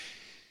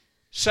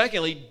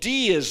 Secondly,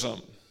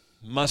 deism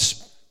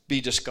must be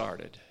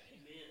discarded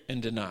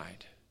and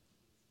denied.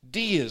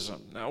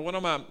 Deism. Now, what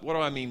do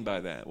I mean by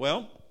that?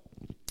 Well,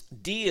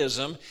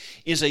 deism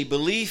is a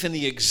belief in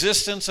the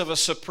existence of a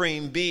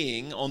supreme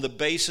being on the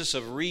basis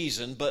of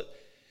reason,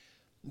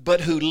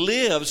 but who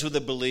lives with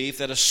the belief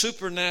that a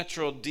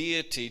supernatural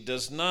deity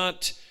does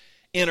not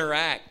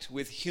interact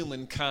with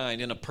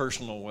humankind in a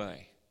personal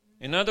way.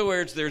 In other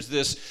words, there's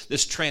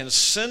this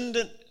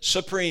transcendent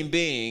supreme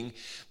being,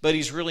 but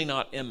he's really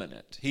not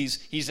immanent.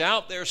 He's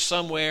out there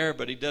somewhere,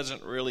 but he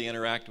doesn't really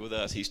interact with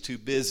us. He's too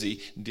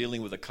busy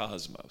dealing with the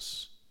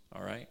cosmos.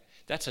 All right?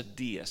 That's a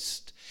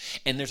deist.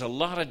 And there's a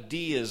lot of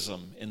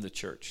deism in the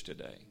church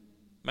today.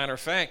 Matter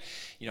of fact,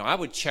 I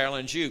would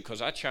challenge you,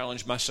 because I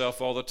challenge myself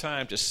all the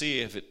time to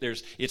see if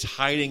it's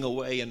hiding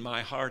away in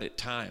my heart at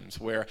times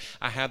where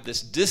I have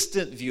this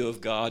distant view of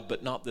God,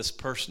 but not this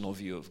personal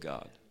view of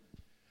God.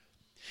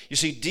 You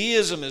see,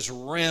 deism is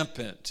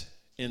rampant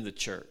in the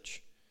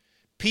church.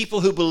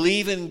 People who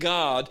believe in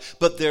God,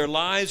 but their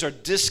lives are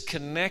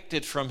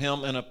disconnected from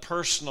him in a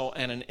personal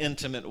and an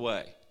intimate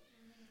way.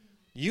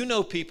 You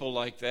know people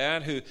like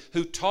that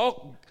who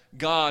talk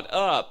God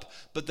up,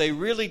 but they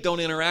really don't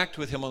interact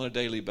with him on a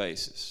daily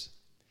basis.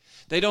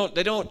 They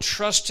don't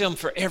trust him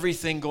for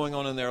everything going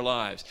on in their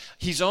lives.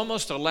 He's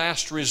almost a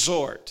last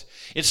resort.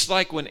 It's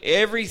like when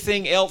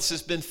everything else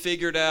has been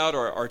figured out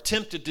or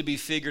attempted to be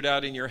figured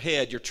out in your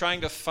head. You're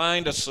trying to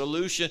find a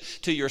solution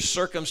to your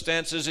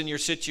circumstances and your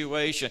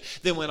situation.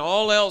 Then when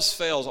all else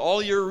fails,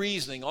 all your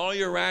reasoning, all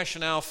your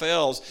rationale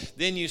fails,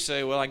 then you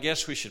say, well, I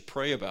guess we should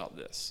pray about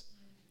this.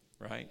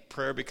 Right?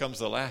 Prayer becomes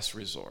the last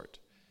resort,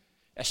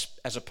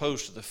 as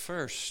opposed to the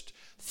first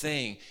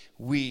thing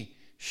we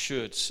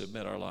should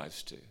submit our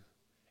lives to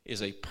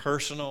is a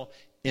personal,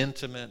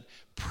 intimate,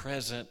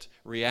 present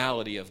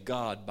reality of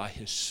God by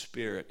his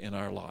Spirit in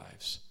our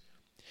lives.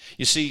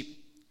 You see,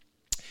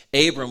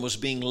 Abram was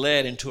being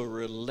led into a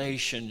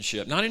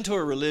relationship, not into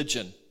a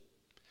religion.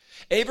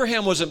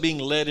 Abraham wasn't being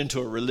led into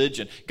a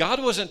religion.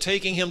 God wasn't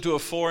taking him to a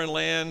foreign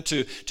land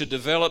to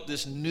develop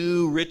this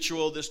new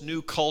ritual, this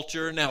new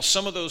culture. Now,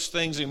 some of those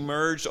things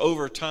emerged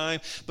over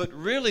time, but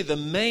really the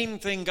main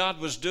thing God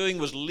was doing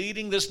was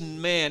leading this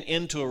man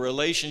into a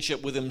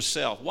relationship with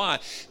himself. Why?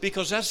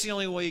 Because that's the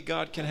only way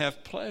God can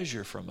have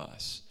pleasure from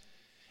us,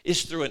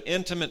 is through an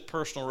intimate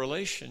personal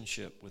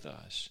relationship with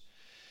us.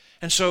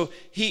 And so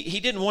he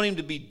didn't want him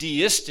to be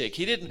deistic.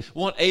 He didn't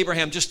want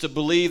Abraham just to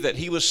believe that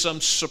he was some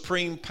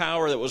supreme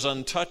power that was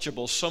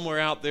untouchable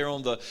somewhere out there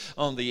on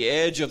the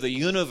edge of the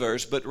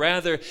universe, but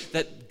rather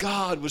that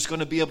God was going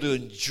to be able to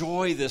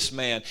enjoy this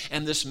man,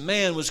 and this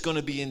man was going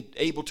to be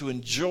able to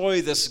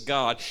enjoy this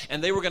God,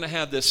 and they were going to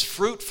have this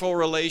fruitful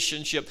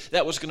relationship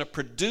that was going to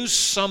produce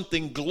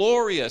something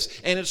glorious.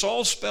 And it's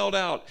all spelled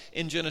out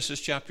in Genesis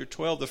chapter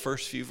 12, the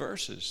first few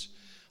verses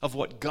of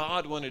what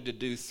God wanted to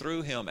do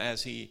through him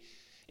as he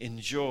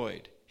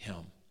enjoyed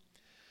him.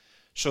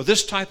 So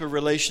this type of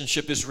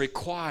relationship is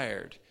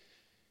required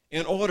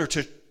in order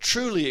to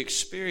truly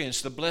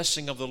experience the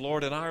blessing of the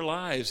Lord in our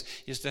lives,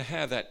 is to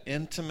have that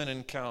intimate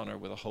encounter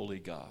with a holy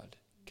God.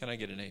 Can I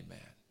get an amen?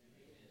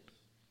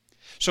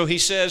 So he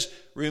says,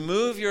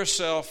 remove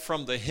yourself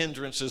from the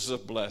hindrances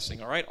of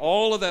blessing. All right,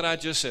 all of that I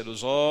just said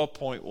was all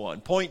point one.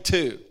 Point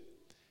two,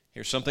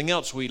 here's something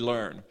else we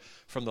learn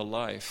from the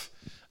life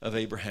of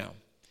Abraham.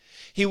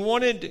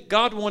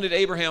 God wanted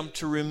Abraham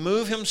to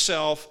remove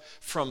himself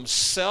from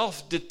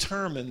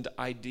self-determined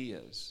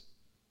ideas.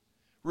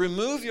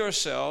 Remove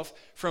yourself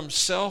from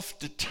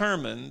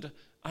self-determined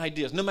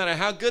ideas. No matter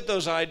how good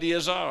those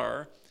ideas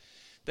are,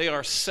 they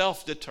are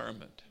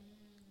self-determined.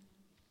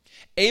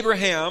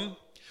 Abraham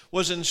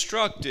was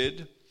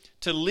instructed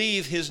to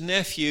leave his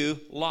nephew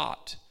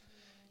Lot.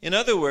 In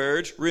other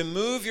words,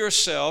 remove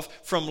yourself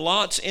from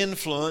Lot's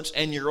influence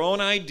and your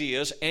own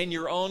ideas and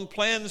your own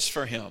plans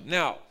for him.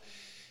 Now,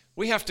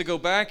 we have to go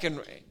back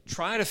and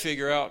try to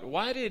figure out,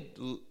 why did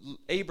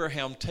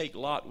Abraham take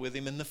Lot with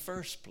him in the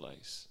first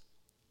place?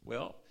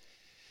 Well,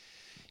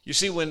 you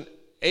see, when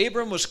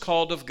Abram was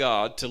called of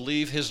God to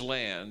leave his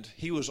land,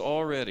 he was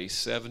already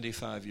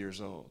 75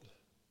 years old.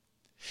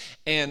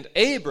 And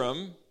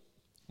Abram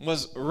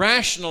was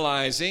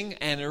rationalizing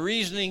and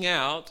reasoning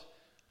out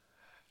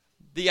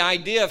the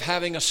idea of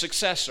having a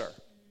successor.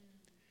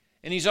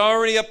 And he's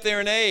already up there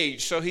in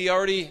age, so he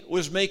already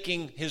was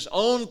making his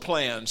own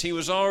plans. He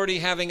was already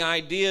having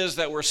ideas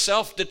that were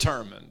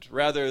self-determined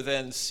rather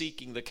than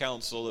seeking the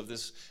counsel of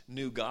this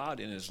new God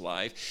in his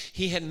life.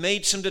 He had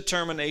made some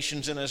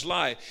determinations in his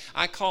life.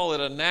 I call it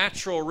a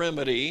natural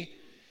remedy,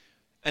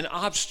 an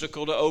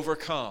obstacle to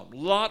overcome.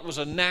 Lot was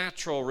a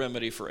natural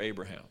remedy for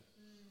Abraham.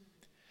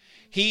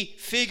 He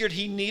figured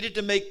he needed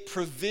to make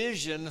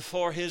provision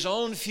for his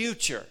own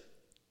future.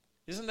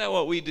 Isn't that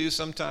what we do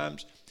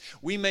sometimes?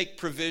 We make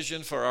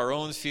provision for our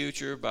own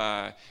future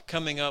by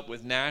coming up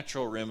with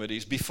natural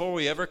remedies before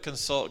we ever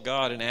consult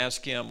God and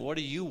ask Him, what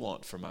do you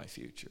want for my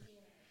future?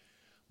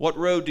 What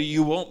road do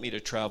you want me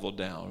to travel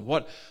down?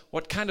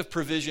 What kind of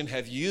provision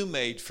have you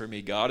made for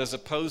me, God, as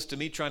opposed to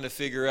me trying to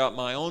figure out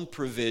my own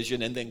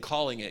provision and then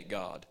calling it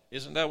God?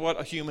 Isn't that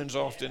what humans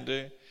often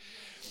do?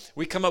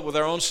 We come up with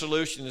our own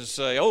solutions and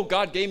say, oh,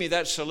 God gave me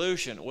that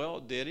solution.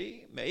 Well, did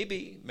He?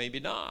 Maybe, maybe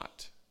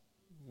not.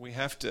 We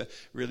have to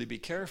really be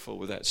careful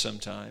with that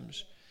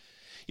sometimes.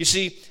 You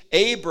see,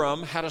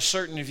 Abram had a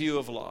certain view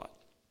of Lot.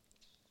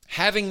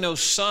 Having no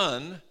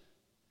son,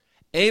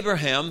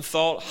 Abraham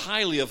thought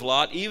highly of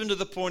Lot, even to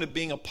the point of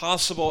being a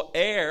possible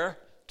heir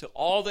to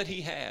all that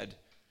he had.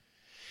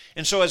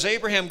 And so as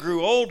Abraham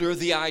grew older,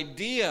 the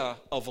idea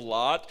of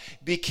Lot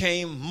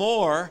became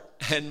more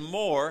and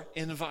more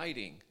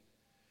inviting.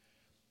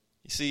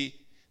 You see,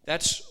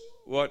 that's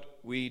what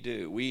we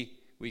do. We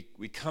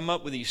come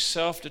up with these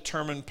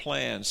self-determined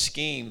plans,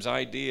 schemes,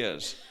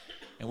 ideas,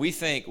 and we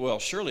think, well,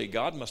 surely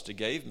God must have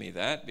gave me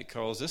that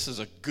because this is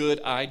a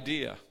good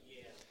idea.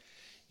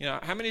 You know,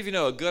 how many of you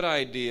know a good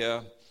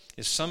idea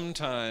is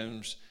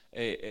sometimes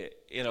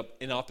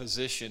in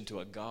opposition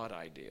to a God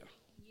idea?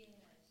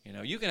 You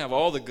know, you can have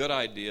all the good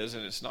ideas,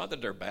 and it's not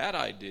that they're bad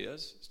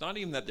ideas. It's not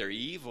even that they're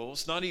evil.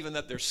 It's not even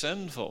that they're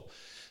sinful.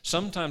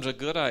 Sometimes a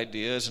good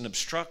idea is an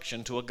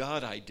obstruction to a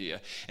God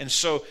idea. And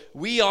so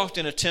we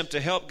often attempt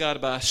to help God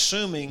by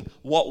assuming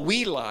what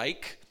we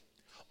like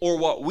or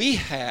what we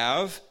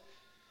have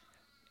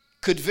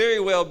could very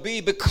well be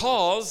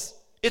because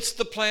it's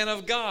the plan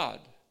of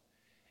God.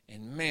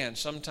 And man,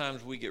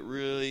 sometimes we get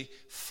really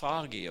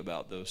foggy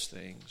about those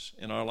things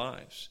in our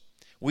lives.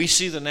 We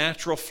see the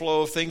natural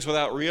flow of things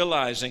without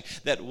realizing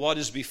that what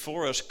is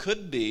before us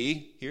could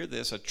be, hear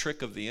this, a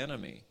trick of the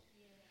enemy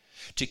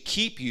to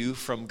keep you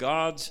from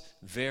God's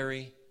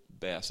very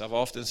best. I've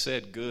often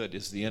said good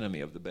is the enemy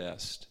of the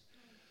best.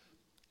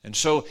 And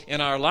so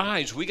in our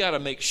lives, we got to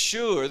make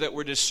sure that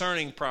we're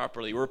discerning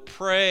properly. We're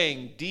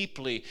praying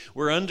deeply.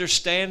 We're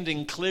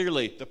understanding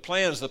clearly the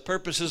plans, the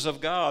purposes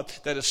of God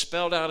that is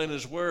spelled out in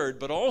His Word,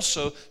 but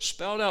also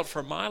spelled out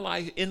for my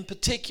life in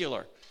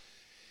particular.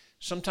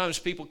 Sometimes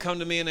people come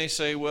to me and they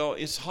say, well,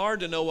 it's hard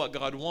to know what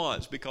God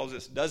wants because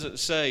it doesn't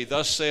say,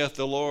 thus saith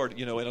the Lord,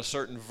 you know, in a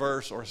certain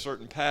verse or a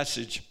certain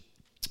passage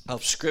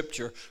of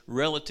Scripture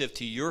relative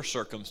to your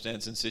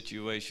circumstance and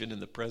situation in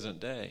the present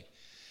day.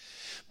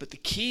 But the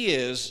key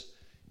is,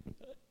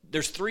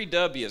 there's 3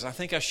 W's. I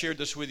think I shared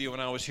this with you when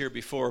I was here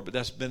before, but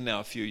that's been now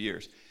a few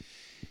years.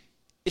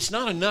 It's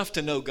not enough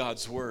to know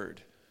God's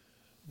Word.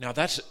 Now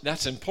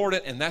that's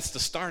important, and that's the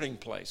starting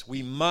place.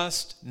 We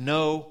must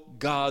know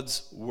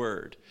God's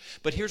Word.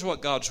 But here's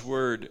what God's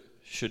Word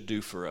should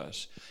do for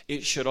us.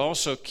 It should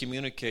also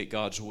communicate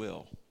God's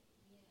will.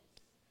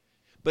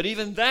 But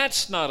even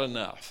that's not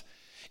enough.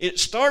 It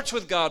starts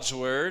with God's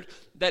Word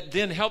that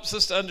then helps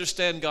us to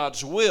understand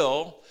God's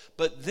will,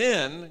 but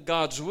then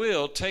God's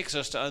will takes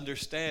us to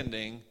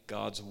understanding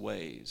God's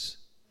ways.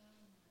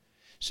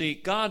 See,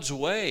 God's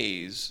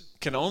ways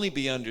can only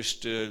be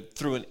understood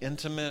through an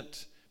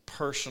intimate,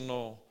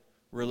 personal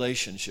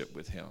relationship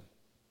with Him.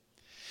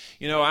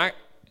 You know,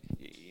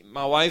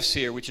 my wife's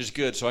here, which is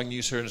good, so I can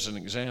use her as an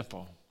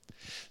example.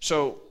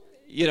 So,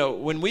 you know,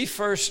 when we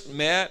first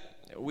met,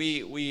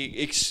 we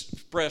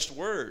expressed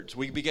words.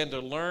 We began to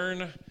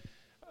learn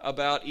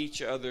about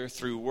each other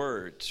through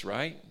words,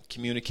 right?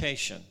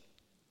 Communication.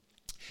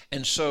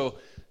 And so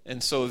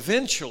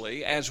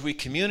eventually, as we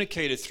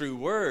communicated through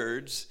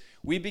words,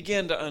 we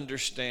began to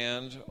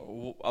understand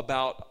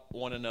about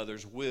one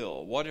another's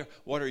will.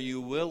 What are you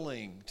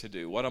willing to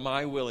do? What am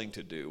I willing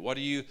to do? What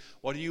do you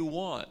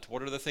want?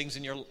 What are the things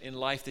in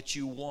life that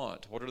you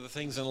want? What are the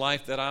things in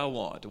life that I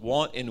want?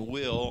 Want and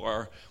will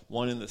are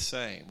one and the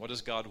same. What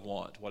does God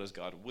want? What does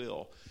God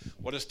will?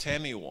 What does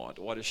Tammy want?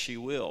 What does she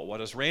will? What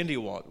does Randy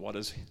want? What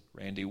does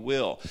Randy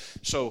will?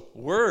 So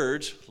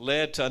words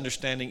led to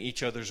understanding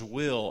each other's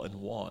will and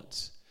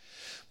wants.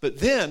 But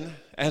then,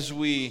 as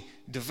we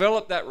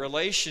developed that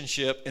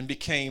relationship and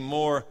became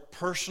more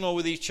personal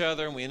with each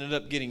other, and we ended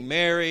up getting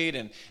married,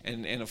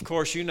 and of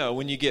course, you know,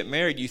 when you get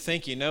married, you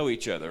think you know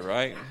each other,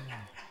 right?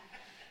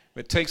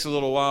 It takes a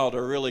little while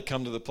to really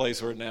come to the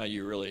place where now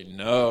you really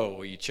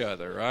know each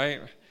other,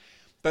 right?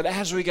 But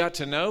as we got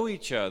to know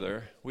each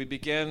other, we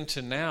began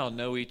to now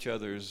know each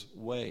other's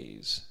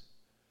ways.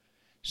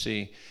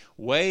 See,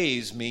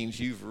 ways means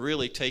you've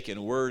really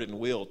taken word and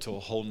will to a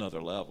whole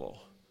nother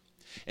level.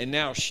 And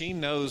now she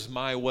knows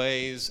my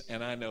ways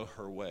and I know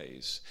her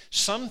ways.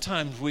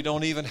 Sometimes we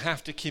don't even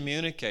have to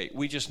communicate.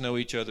 We just know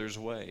each other's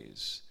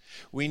ways.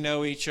 We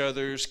know each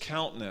other's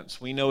countenance.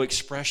 We know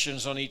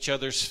expressions on each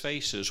other's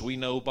faces. We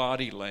know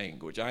body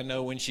language. I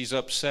know when she's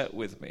upset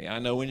with me. I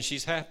know when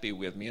she's happy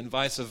with me, and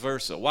vice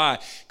versa. Why?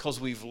 Because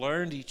we've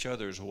learned each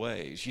other's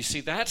ways. You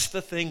see, that's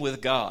the thing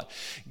with God.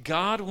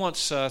 God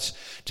wants us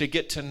to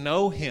get to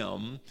know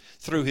Him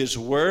through His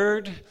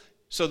Word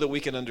so that we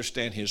can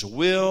understand His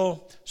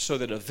will, so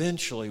that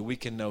eventually we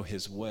can know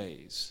His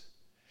ways.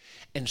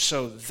 And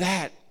so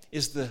that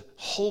is the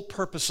whole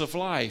purpose of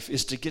life,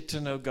 is to get to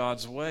know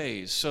God's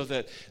ways,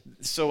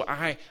 so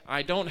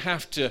I don't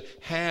have to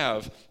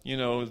have,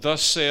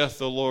 thus saith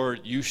the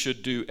Lord, you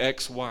should do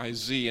X, Y,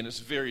 Z, and it's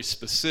very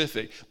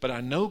specific, but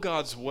I know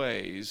God's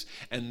ways,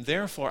 and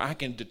therefore I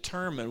can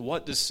determine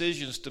what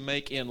decisions to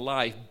make in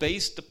life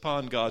based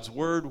upon God's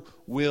word,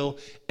 will,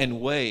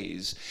 and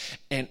ways,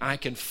 and I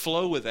can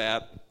flow with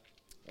that,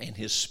 and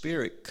His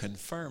Spirit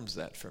confirms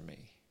that for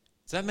me.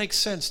 Does that make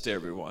sense to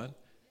everyone?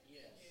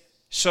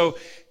 So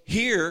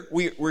here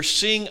we're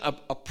seeing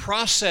a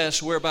process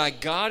whereby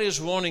God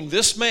is wanting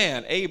this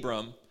man,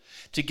 Abram,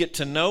 to get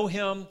to know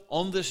Him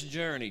on this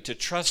journey, to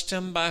trust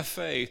Him by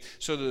faith,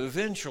 so that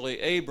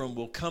eventually Abram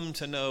will come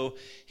to know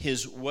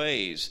His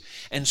ways.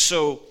 And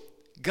so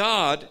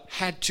God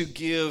had to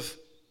give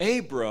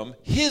Abram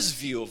his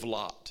view of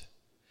Lot,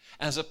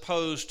 as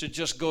opposed to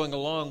just going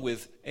along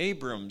with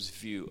Abram's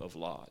view of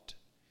Lot.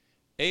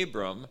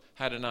 Abram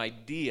had an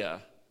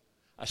idea,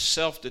 a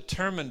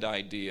self-determined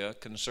idea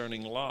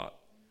concerning Lot.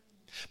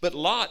 But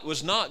Lot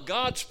was not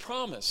God's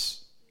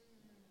promise.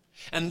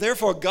 And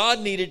therefore, God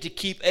needed to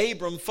keep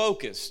Abram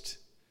focused.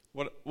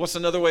 What's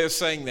another way of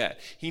saying that?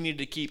 He needed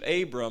to keep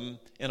Abram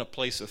in a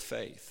place of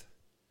faith,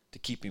 to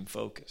keep him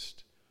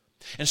focused.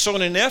 And so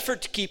in an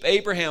effort to keep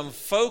Abraham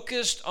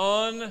focused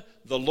on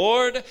the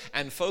Lord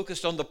and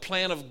focused on the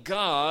plan of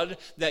God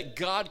that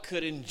God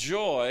could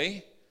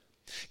enjoy,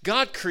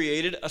 God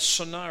created a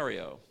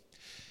scenario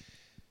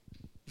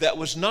that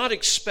was not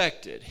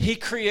expected. He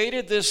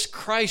created this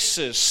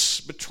crisis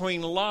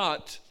between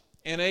Lot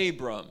and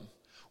Abram,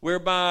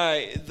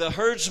 whereby the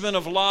herdsmen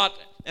of Lot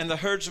and the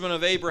herdsmen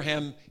of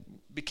Abraham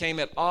became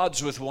at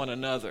odds with one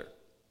another.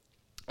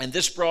 And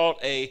this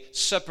brought a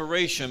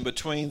separation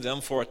between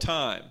them for a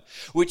time,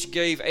 which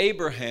gave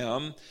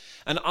Abraham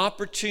an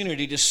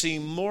opportunity to see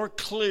more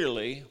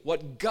clearly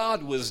what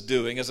God was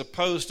doing as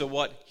opposed to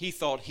what he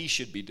thought he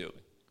should be doing.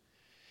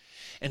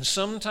 And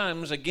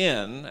sometimes,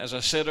 again, as I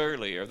said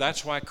earlier,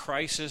 that's why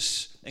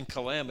crisis and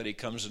calamity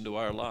comes into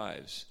our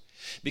lives.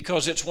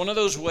 Because it's one of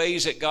those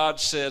ways that God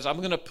says, I'm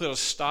going to put a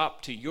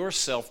stop to your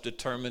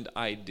self-determined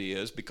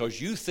ideas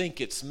because you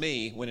think it's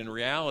me, when in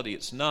reality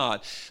it's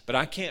not. But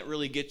I can't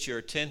really get your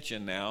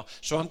attention now,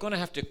 so I'm going to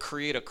have to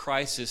create a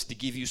crisis to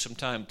give you some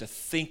time to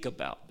think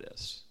about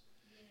this.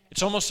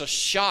 It's almost a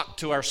shock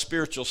to our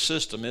spiritual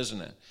system,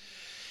 isn't it?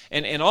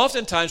 And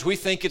oftentimes we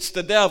think it's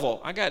the devil.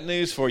 I got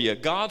news for you.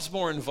 God's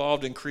more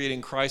involved in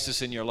creating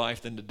crisis in your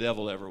life than the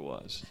devil ever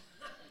was.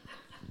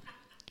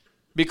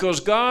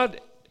 Because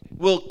God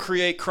will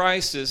create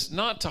crisis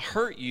not to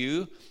hurt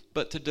you,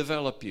 but to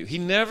develop you. He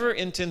never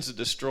intends to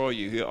destroy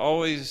you. He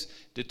always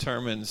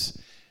determines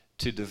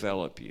to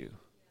develop you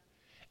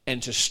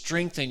and to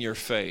strengthen your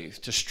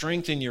faith, to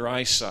strengthen your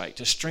eyesight,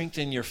 to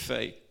strengthen your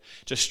faith,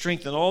 to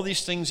strengthen all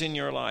these things in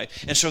your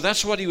life. And so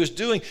that's what he was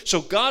doing.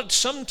 So God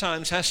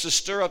sometimes has to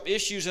stir up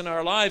issues in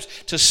our lives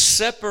to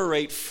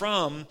separate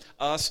from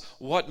us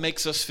what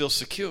makes us feel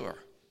secure.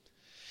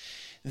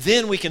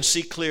 Then we can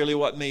see clearly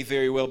what may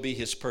very well be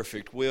his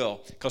perfect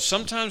will. Because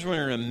sometimes when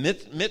we're in the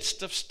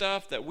midst of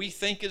stuff that we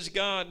think is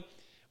God,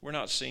 we're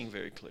not seeing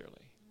very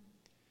clearly.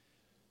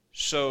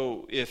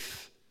 So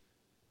if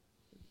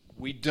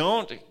we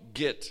don't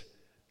get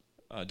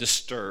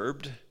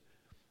disturbed,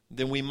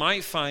 then we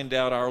might find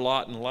out our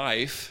lot in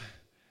life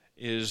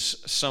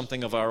is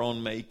something of our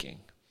own making.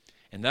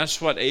 And that's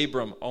what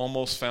Abram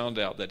almost found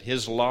out, that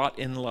his lot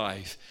in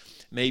life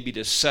may be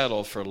to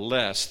settle for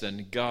less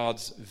than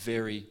God's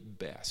very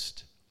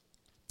best.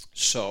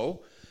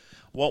 So,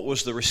 what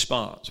was the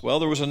response? Well,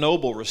 there was a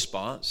noble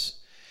response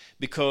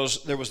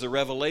because there was the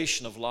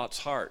revelation of Lot's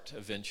heart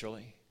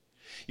eventually.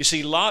 You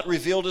see, Lot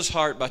revealed his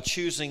heart by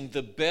choosing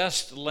the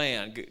best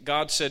land.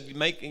 God said,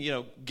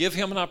 give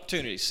him an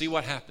opportunity, see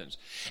what happens.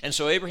 And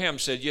so Abraham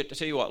said, I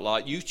tell you what,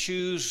 Lot, you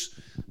choose,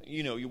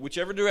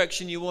 whichever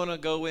direction you want to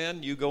go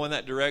in, you go in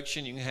that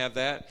direction, you can have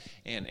that,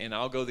 and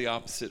I'll go the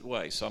opposite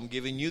way. So I'm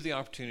giving you the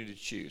opportunity to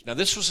choose. Now,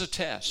 this was a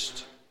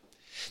test.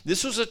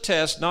 This was a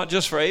test not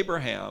just for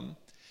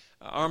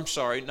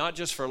not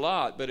just for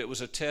Lot, but it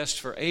was a test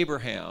for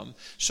Abraham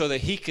so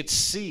that he could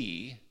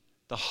see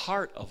the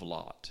heart of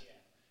Lot.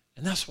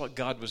 And that's what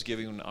God was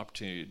giving him an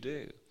opportunity to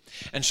do.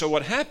 And so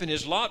what happened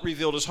is Lot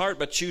revealed his heart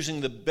by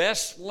choosing the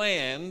best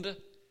land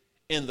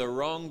in the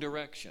wrong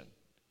direction.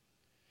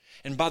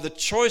 And by the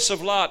choice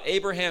of Lot,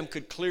 Abraham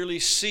could clearly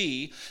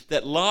see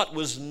that Lot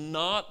was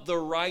not the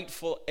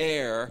rightful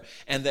heir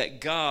and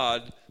that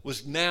God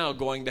was now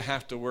going to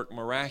have to work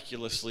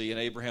miraculously in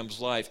Abraham's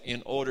life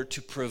in order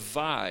to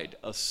provide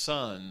a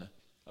son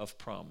of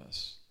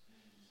promise.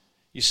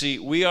 You see,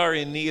 we are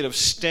in need of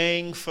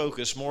staying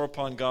focused more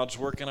upon God's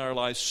work in our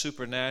lives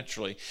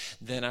supernaturally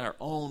than our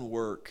own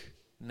work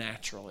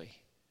naturally.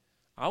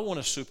 I want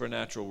a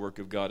supernatural work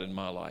of God in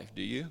my life.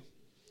 Do you?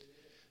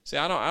 See,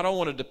 I don't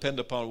want to depend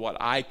upon what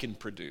I can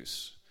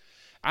produce.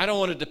 I don't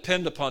want to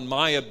depend upon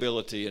my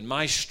ability and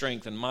my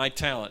strength and my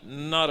talent.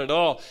 Not at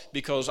all,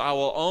 because I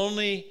will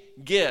only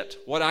get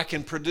what I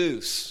can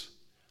produce.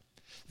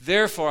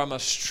 Therefore, I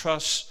must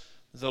trust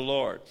the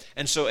Lord.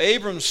 And so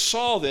Abram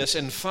saw this,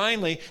 and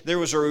finally there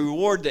was a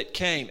reward that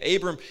came.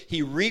 Abram,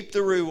 he reaped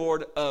the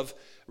reward of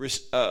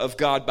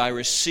God by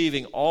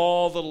receiving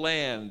all the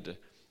land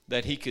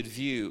that he could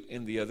view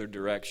in the other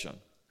direction,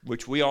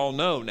 which we all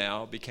know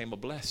now became a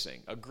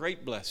blessing, a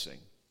great blessing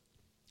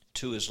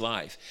to his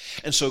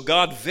life. And so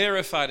God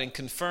verified and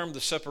confirmed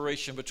the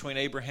separation between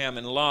Abraham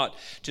and Lot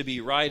to be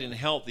right and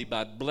healthy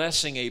by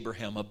blessing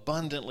Abraham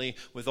abundantly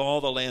with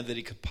all the land that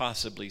he could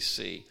possibly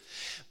see.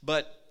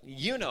 But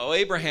you know,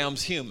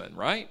 Abraham's human,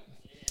 right?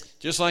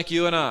 Just like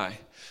you and I.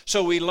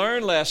 So we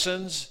learn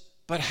lessons,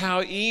 but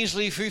how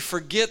easily we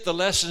forget the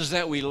lessons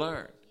that we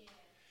learn.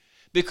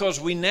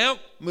 Because we now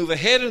move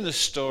ahead in the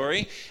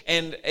story,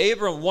 and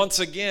Abram once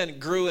again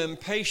grew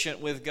impatient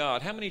with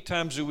God. How many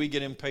times do we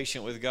get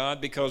impatient with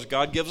God? Because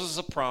God gives us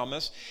a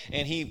promise,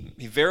 and He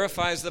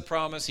verifies the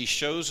promise. He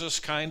shows us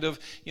kind of,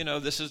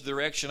 this is the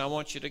direction I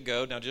want you to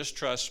go. Now just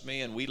trust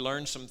me. And we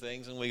learn some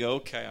things, and we go,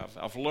 okay,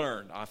 I've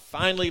learned. I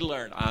finally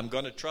learned. I'm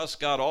going to trust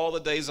God all the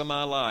days of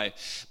my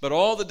life. But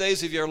all the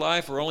days of your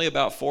life are only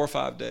about 4 or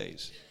 5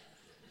 days.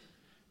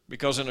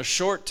 Because in a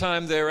short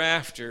time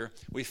thereafter,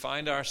 we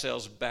find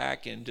ourselves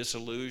back in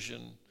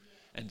disillusion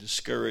and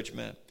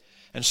discouragement.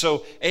 And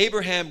so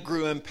Abraham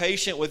grew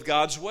impatient with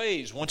God's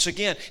ways once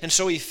again. And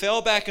so he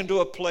fell back into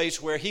a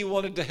place where he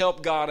wanted to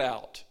help God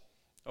out.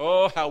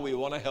 Oh, how we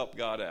want to help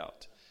God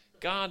out.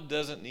 God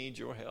doesn't need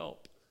your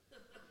help.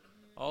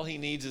 All he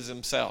needs is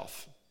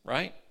himself,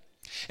 right?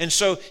 And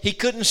so he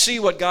couldn't see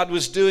what God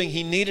was doing.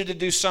 He needed to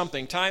do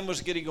something. Time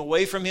was getting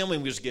away from him. He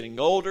was getting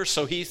older.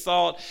 So he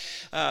thought,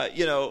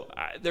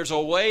 there's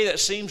a way that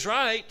seems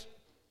right.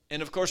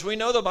 And of course, we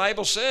know the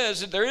Bible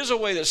says that there is a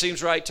way that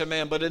seems right to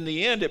man, but in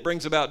the end, it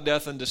brings about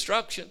death and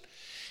destruction.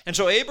 And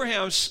so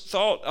Abraham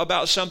thought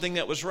about something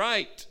that was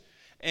right.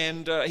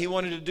 And he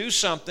wanted to do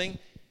something.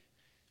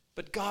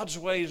 But God's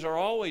ways are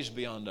always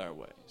beyond our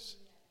ways.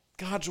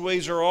 God's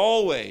ways are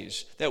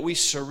always that we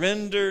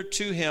surrender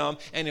to Him,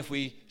 and if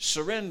we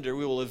surrender,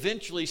 we will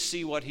eventually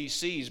see what He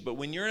sees. But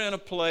when you're in a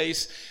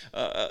place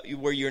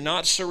where you're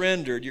not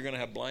surrendered, you're going to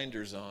have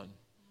blinders on,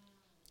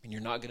 and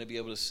you're not going to be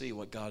able to see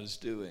what God is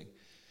doing.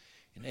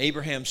 And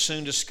Abraham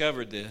soon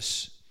discovered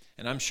this,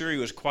 and I'm sure he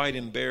was quite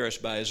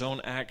embarrassed by his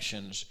own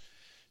actions,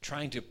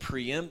 trying to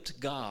preempt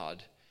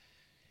God.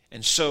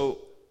 And so,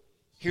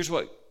 here's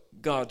what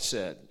God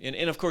said.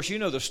 And of course, you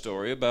know the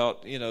story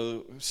about,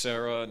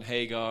 Sarah and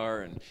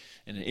Hagar and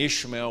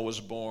Ishmael was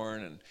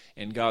born.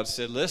 And God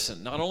said,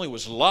 listen, not only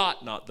was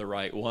Lot not the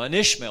right one,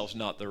 Ishmael's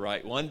not the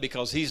right one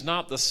because he's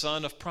not the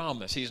son of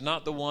promise. He's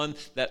not the one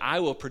that I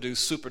will produce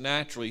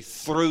supernaturally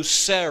through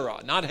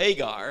Sarah. Not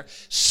Hagar.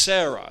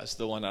 Sarah is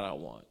the one that I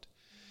want.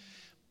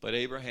 But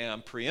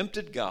Abraham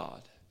preempted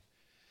God.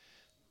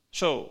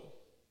 So,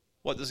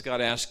 what does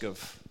God ask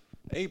of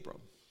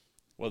Abram?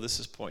 Well, this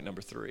is point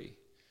number 3.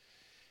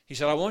 He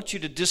said, I want you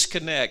to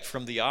disconnect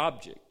from the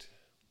object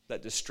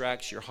that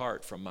distracts your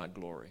heart from my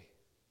glory.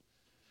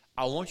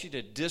 I want you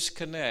to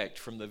disconnect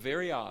from the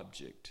very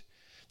object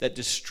that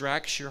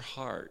distracts your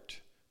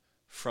heart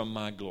from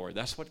my glory.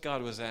 That's what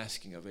God was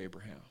asking of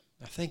Abraham.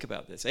 Now think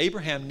about this.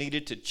 Abraham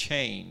needed to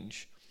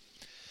change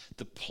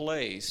the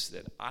place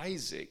that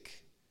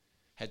Isaac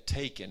had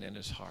taken in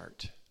his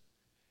heart.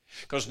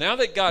 Because now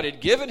that God had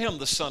given him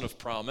the son of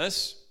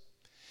promise,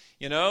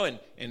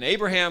 and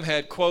Abraham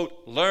had,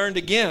 quote, learned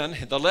again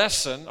the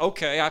lesson.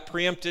 Okay, I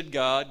preempted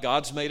God.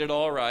 God's made it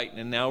all right.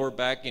 And now we're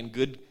back in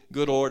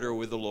good order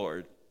with the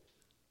Lord.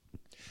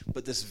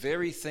 But this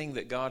very thing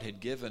that God had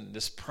given,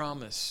 this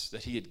promise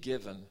that He had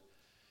given,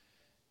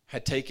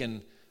 had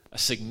taken a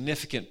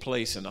significant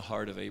place in the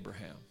heart of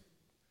Abraham.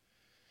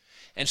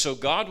 And so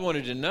God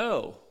wanted to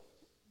know,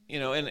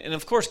 and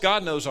of course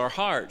God knows our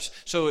hearts.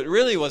 So it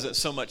really wasn't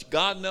so much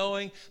God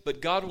knowing,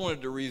 but God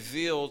wanted to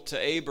reveal to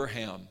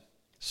Abraham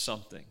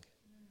something.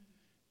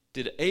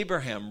 Did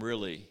Abraham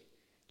really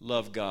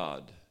love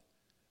God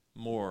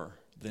more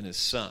than his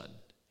son?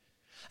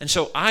 And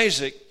so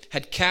Isaac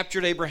had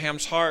captured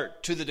Abraham's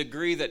heart to the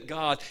degree that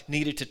God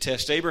needed to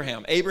test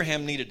Abraham.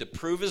 Abraham needed to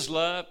prove his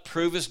love,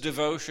 prove his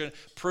devotion,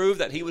 prove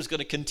that he was going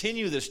to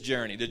continue this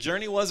journey. The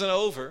journey wasn't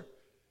over,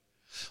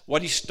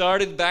 What he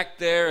started back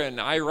there in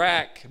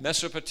Iraq,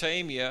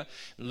 Mesopotamia,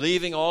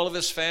 leaving all of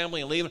his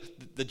family and leaving,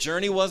 the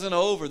journey wasn't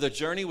over. The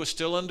journey was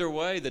still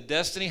underway. The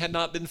destiny had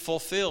not been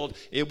fulfilled.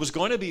 It was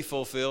going to be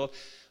fulfilled,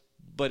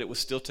 but it was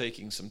still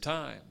taking some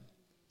time.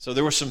 So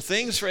there were some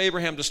things for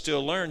Abraham to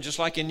still learn, just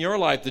like in your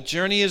life. The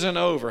journey isn't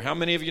over. How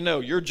many of you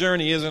know your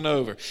journey isn't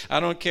over? I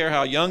don't care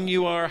how young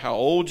you are, how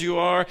old you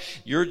are,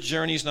 your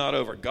journey's not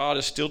over. God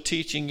is still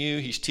teaching you.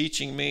 He's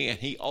teaching me, and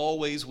he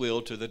always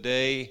will to the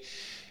day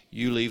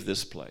you leave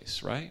this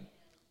place, right?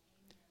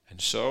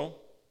 And so,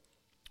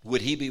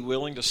 would he be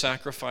willing to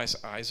sacrifice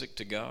Isaac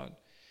to God?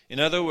 In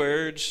other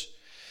words,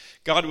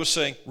 God was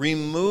saying,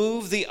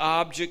 remove the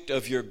object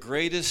of your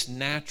greatest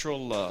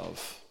natural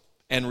love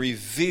and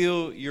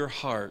reveal your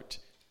heart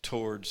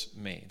towards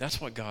me.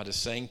 That's what God is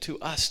saying to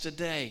us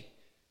today.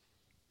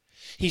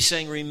 He's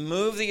saying,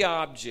 remove the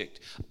object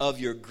of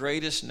your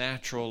greatest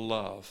natural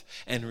love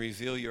and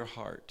reveal your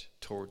heart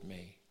toward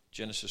me.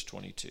 Genesis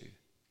 22.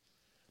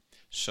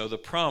 So the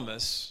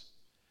promise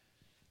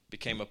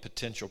became a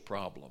potential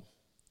problem.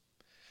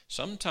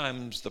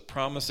 Sometimes the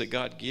promise that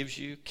God gives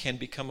you can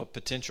become a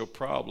potential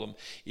problem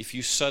if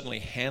you suddenly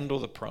handle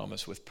the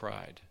promise with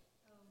pride.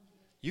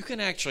 You can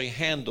actually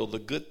handle the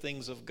good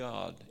things of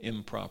God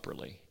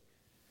improperly.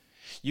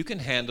 You can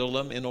handle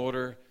them in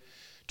order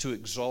to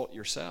exalt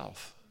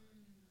yourself.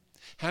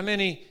 How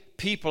many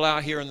people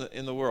out here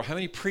in the world, how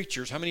many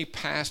preachers, how many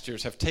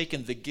pastors have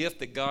taken the gift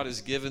that God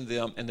has given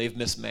them and they've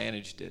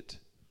mismanaged it?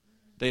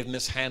 They've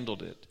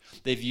mishandled it.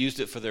 They've used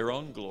it for their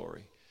own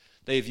glory.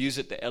 They've used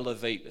it to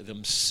elevate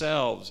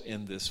themselves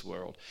in this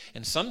world.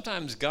 And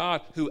sometimes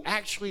God, who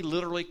actually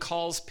literally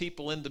calls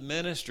people into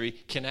ministry,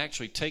 can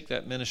actually take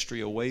that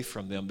ministry away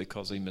from them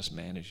because they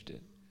mismanaged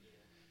it.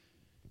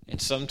 And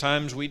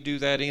sometimes we do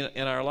that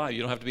in our life.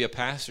 You don't have to be a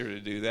pastor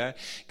to do that.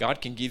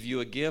 God can give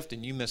you a gift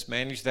and you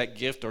mismanage that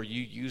gift, or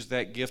you use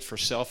that gift for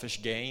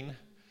selfish gain.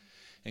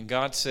 And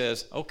God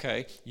says,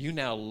 okay, you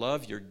now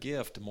love your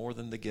gift more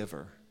than the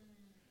giver.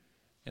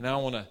 And I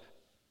want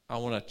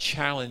to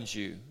challenge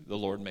you, the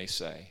Lord may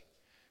say.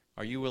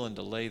 Are you willing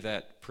to lay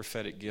that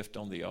prophetic gift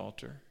on the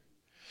altar?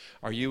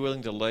 Are you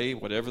willing to lay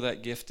whatever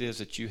that gift is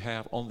that you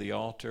have on the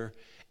altar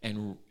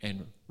and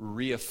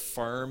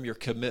reaffirm your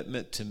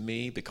commitment to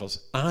me, because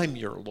I'm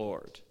your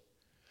Lord.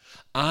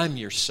 I'm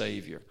your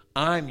Savior.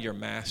 I'm your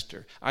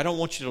Master. I don't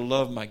want you to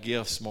love my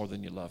gifts more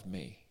than you love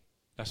me.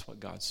 That's what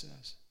God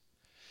says.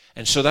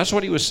 And so that's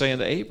what he was saying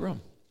to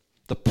Abram.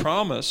 The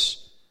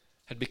promise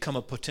had become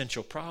a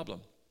potential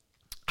problem.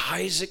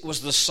 Isaac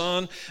was the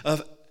son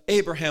of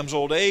Abraham's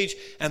old age,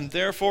 and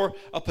therefore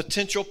a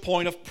potential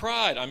point of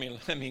pride. I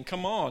mean,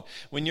 come on.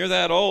 When you're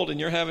that old and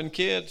you're having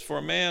kids, for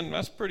a man,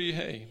 that's pretty,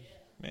 hey,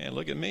 man,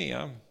 look at me.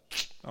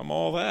 I'm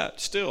all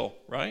that still,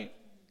 right?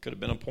 Could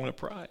have been a point of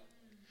pride.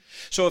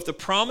 So if the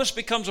promise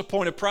becomes a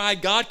point of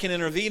pride, God can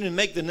intervene and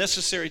make the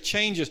necessary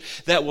changes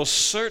that will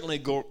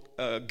certainly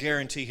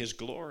guarantee his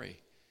glory.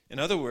 In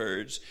other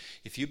words,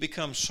 if you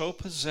become so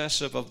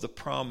possessive of the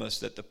promise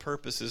that the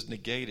purpose is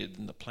negated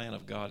and the plan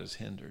of God is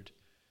hindered.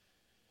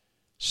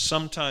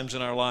 Sometimes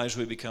in our lives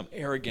we become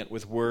arrogant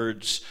with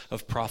words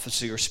of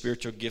prophecy or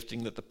spiritual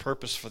gifting that the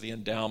purpose for the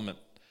endowment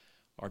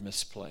are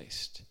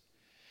misplaced.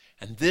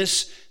 And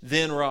this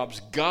then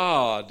robs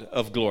God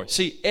of glory.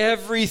 See,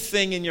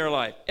 everything in your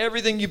life,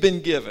 everything you've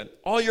been given,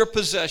 all your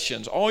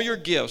possessions, all your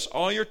gifts,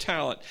 all your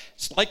talent,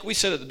 it's like we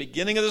said at the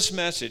beginning of this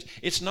message,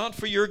 it's not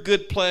for your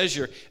good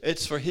pleasure,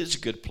 it's for his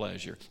good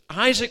pleasure.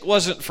 Isaac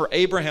wasn't for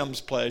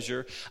Abraham's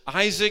pleasure.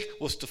 Isaac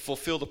was to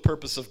fulfill the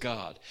purpose of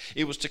God.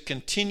 It was to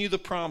continue the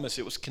promise.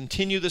 It was to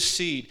continue the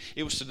seed.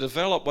 It was to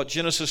develop what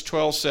Genesis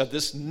 12 said,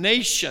 this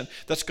nation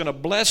that's going to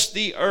bless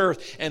the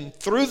earth. And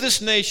through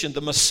this nation, the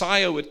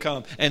Messiah would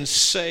come and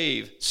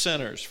save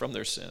sinners from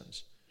their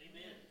sins.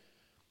 Amen.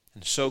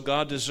 And so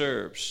God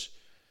deserves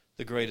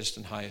the greatest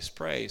and highest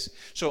praise.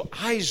 So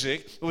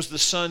Isaac was the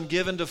son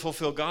given to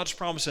fulfill God's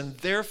promise, and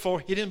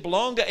therefore he didn't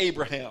belong to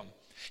Abraham.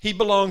 He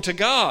belonged to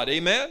God.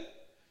 Amen?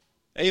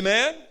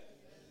 Amen?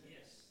 Yes.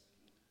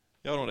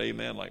 Y'all don't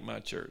amen like my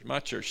church.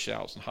 My church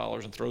shouts and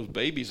hollers and throws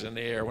babies in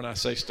the air when I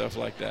say stuff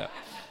like that.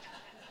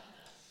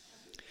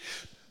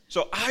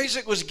 So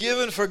Isaac was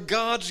given for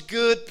God's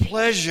good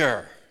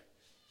pleasure.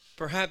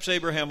 Perhaps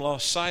Abraham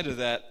lost sight of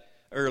that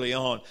early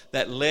on.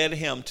 That led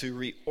him to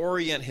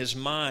reorient his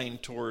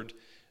mind toward,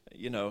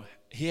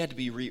 he had to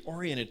be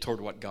reoriented toward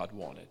what God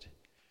wanted.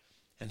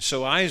 And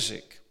so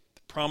Isaac,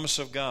 the promise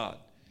of God,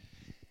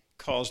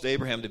 caused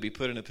Abraham to be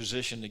put in a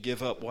position to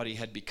give up what he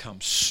had become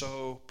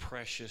so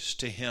precious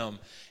to him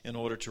in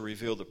order to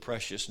reveal the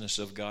preciousness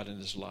of God in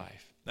his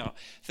life. Now,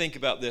 think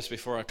about this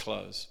before I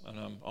close, and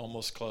I'm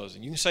almost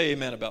closing. You can say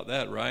amen about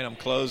that, right? I'm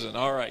closing.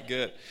 All right,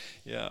 good.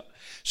 Yeah.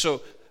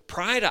 So,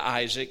 prior to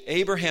Isaac,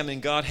 Abraham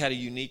and God had a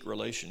unique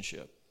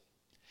relationship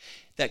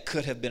that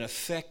could have been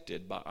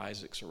affected by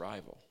Isaac's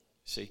arrival.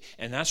 See,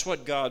 and that's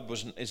what God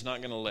is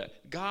not going to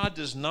let. God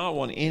does not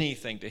want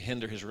anything to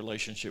hinder his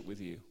relationship with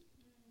you.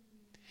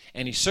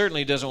 And he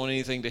certainly doesn't want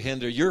anything to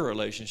hinder your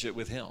relationship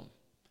with him.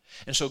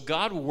 And so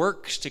God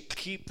works to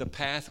keep the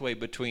pathway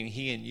between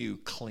he and you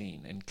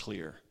clean and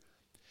clear.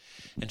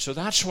 And so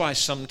that's why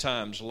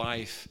sometimes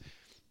life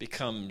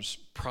becomes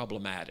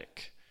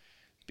problematic,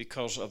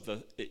 because of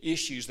the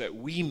issues that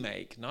we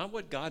make, not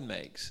what God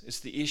makes. It's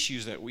the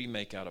issues that we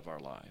make out of our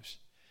lives.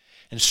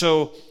 And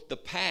so the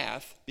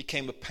path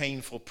became a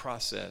painful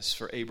process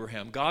for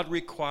Abraham. God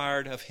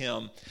required of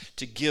him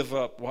to give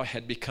up what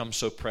had become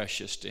so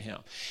precious to him.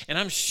 And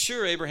I'm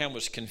sure Abraham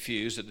was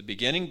confused at the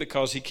beginning,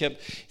 because he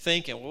kept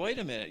thinking, well, wait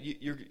a minute,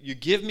 you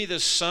give me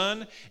this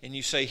son and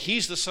you say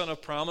he's the son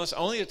of promise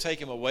only to take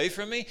him away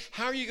from me?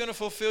 How are you going to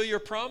fulfill your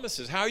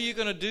promises? How are you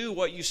going to do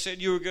what you said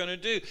you were going to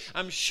do?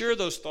 I'm sure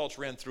those thoughts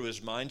ran through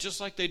his mind,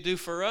 just like they do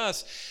for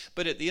us.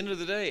 But at the end of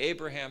the day,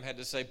 Abraham had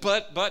to say,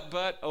 but,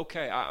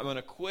 okay, I'm going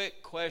to quit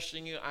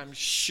questioning you. I'm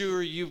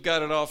sure you've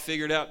got it all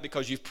figured out,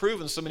 because you've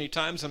proven so many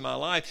times in my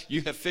life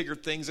you have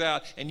figured things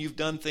out and you've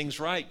done things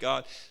right,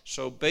 God.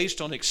 So based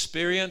on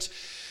experience,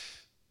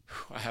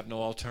 I have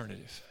no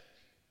alternative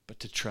but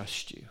to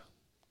trust you.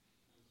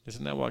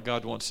 Isn't that what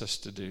God wants us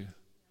to do?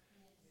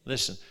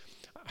 Listen,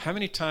 how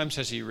many times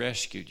has he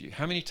rescued you?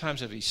 How many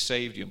times have he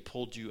saved you and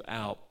pulled you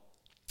out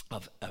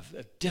of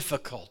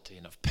difficulty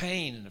and of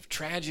pain and of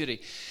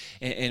tragedy?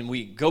 And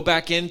we go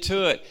back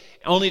into it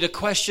only to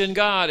question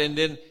God, and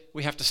then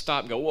we have to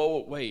stop and go,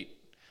 whoa, wait.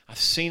 I've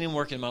seen him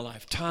work in my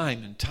life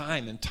time and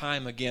time and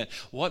time again.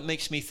 What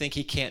makes me think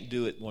he can't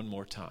do it one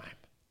more time?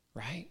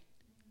 Right?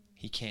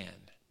 He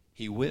can.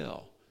 He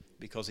will,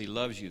 because he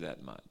loves you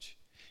that much.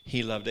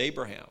 He loved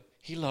Abraham.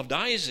 He loved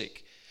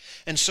Isaac.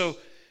 And so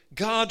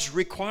God's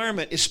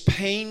requirement is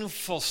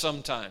painful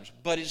sometimes,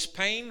 but it's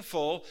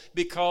painful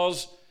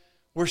because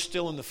we're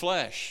still in the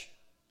flesh.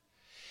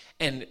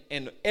 And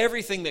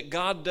everything that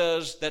God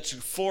does that's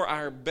for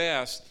our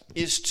best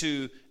is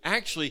to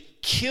actually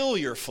kill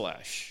your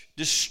flesh,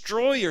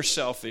 destroy your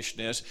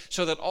selfishness,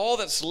 so that all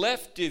that's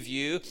left of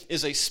you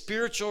is a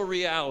spiritual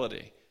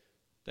reality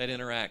that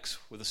interacts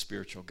with a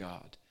spiritual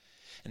God.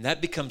 And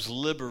that becomes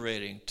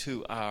liberating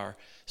to our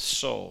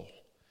soul.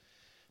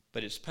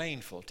 But it's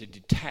painful to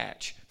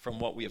detach from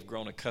what we have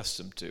grown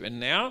accustomed to.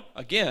 And now,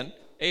 again,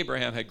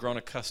 Abraham had grown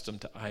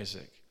accustomed to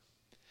Isaac.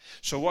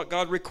 So what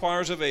God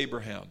requires of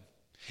Abraham,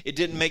 it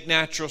didn't make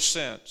natural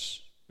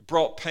sense. It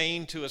brought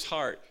pain to his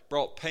heart,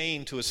 brought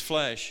pain to his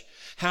flesh.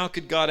 How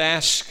could God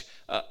ask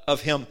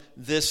of him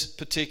this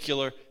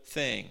particular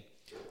thing?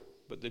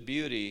 But the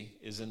beauty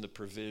is in the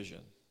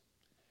provision,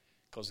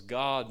 because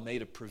God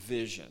made a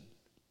provision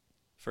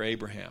for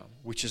Abraham,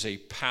 which is a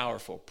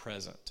powerful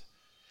present.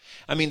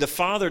 I mean, the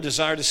Father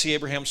desired to see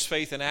Abraham's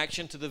faith in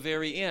action to the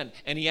very end.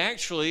 And he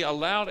actually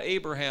allowed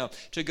Abraham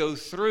to go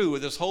through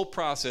with this whole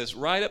process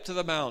right up to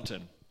the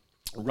mountain,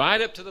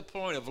 right up to the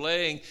point of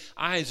laying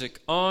Isaac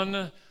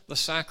on the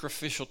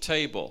sacrificial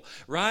table,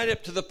 right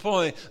up to the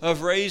point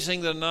of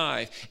raising the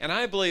knife. And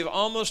I believe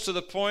almost to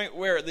the point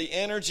where the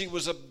energy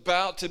was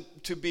about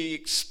to be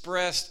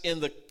expressed in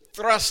the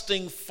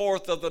thrusting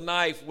forth of the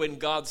knife when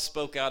God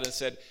spoke out and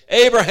said,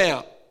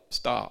 Abraham,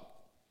 stop.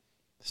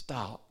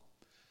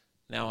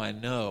 Now I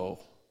know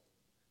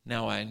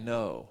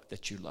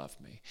that you love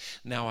me.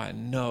 Now I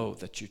know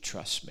that you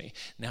trust me.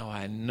 Now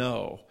I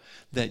know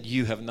that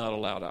you have not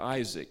allowed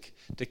Isaac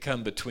to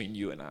come between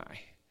you and I.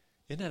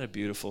 Isn't that a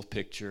beautiful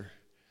picture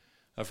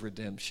of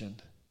redemption?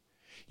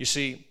 You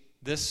see,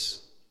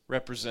 this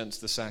represents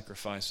the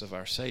sacrifice of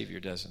our Savior,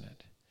 doesn't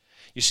it?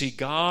 You see,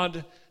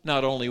 God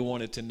not only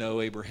wanted to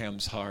know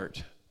Abraham's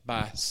heart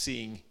by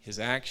seeing his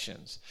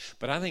actions,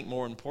 but I think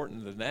more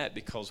important than that,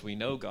 because we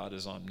know God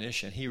is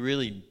omniscient, he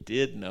really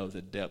did know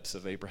the depths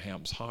of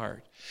Abraham's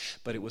heart.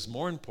 But it was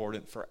more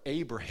important for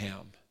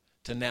Abraham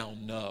to now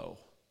know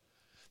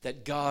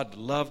that God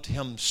loved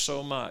him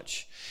so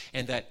much,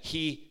 and that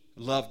he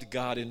loved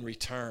God in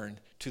return,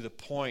 to the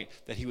point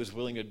that he was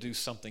willing to do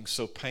something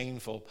so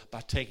painful by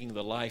taking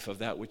the life of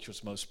that which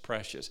was most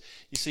precious.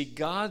 You see,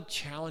 God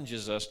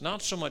challenges us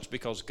not so much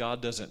because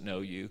God doesn't know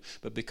you,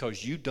 but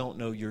because you don't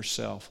know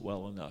yourself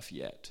well enough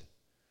yet.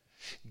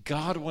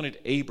 God wanted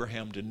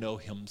Abraham to know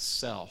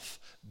himself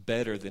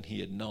better than he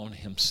had known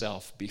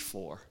himself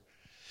before.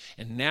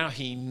 And now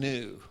he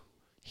knew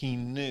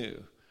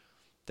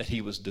that he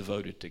was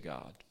devoted to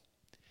God.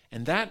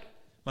 And that,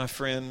 my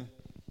friend,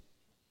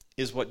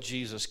 is what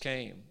Jesus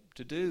came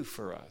to do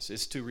for us,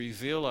 is to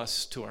reveal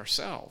us to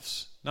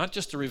ourselves. Not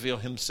just to reveal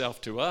himself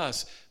to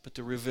us, but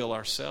to reveal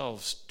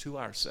ourselves to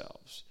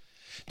ourselves.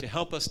 To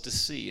help us to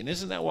see. And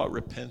isn't that what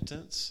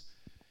repentance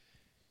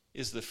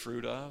is the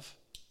fruit of?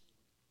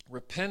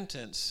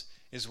 Repentance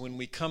is when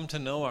we come to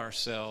know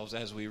ourselves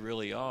as we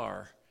really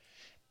are,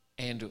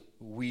 and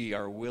we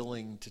are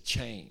willing to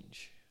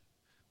change.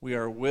 We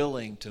are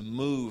willing to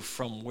move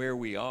from where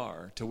we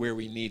are to where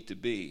we need to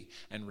be.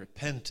 And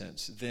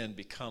repentance then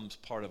becomes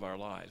part of our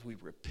lives. We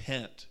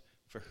repent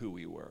for who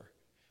we were.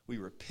 We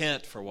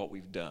repent for what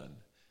we've done.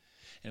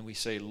 And we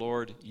say,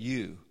 Lord,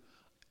 you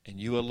and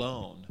you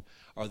alone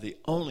are the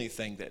only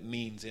thing that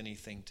means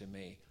anything to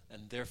me.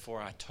 And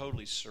therefore I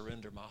totally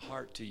surrender my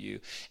heart to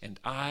you. And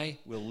I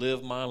will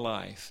live my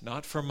life,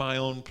 not for my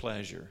own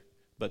pleasure,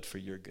 but for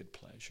your good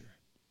pleasure.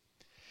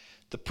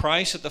 The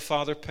price that the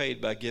Father paid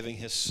by giving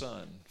his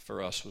Son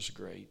for us was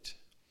great.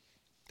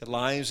 The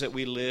lives that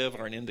we live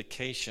are an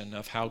indication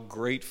of how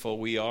grateful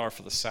we are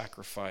for the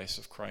sacrifice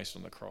of Christ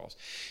on the cross.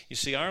 You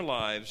see, our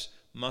lives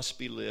must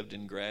be lived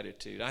in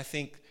gratitude. I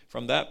think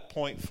from that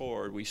point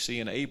forward, we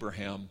see in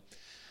Abraham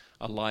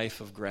a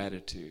life of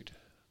gratitude,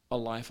 a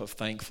life of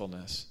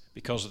thankfulness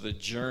because of the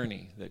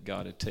journey that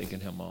God had taken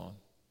him on.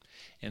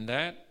 And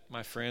that,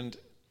 my friend,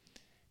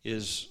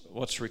 is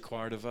what's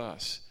required of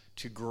us,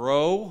 to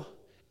grow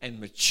and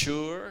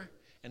mature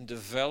and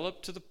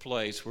develop to the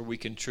place where we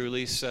can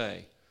truly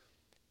say,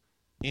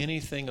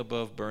 anything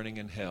above burning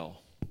in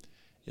hell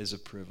is a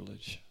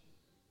privilege.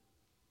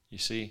 You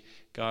see,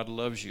 God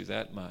loves you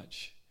that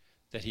much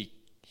that he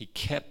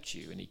kept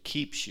you and he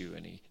keeps you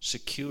and he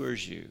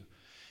secures you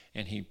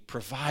and he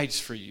provides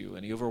for you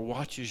and he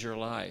overwatches your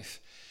life.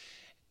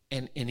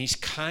 And he's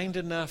kind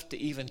enough to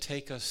even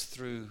take us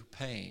through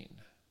pain.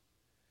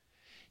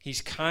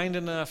 He's kind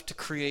enough to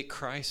create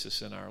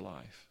crisis in our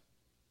life.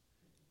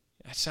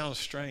 That sounds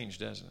strange,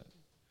 doesn't it?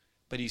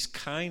 But he's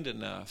kind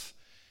enough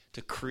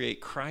to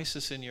create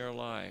crisis in your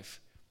life,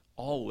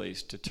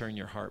 always to turn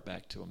your heart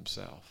back to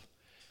himself.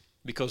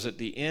 Because at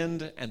the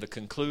end and the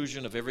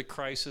conclusion of every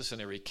crisis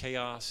and every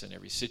chaos and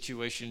every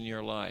situation in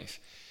your life,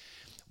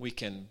 we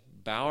can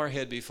bow our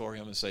head before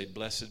him and say,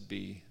 "Blessed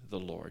be the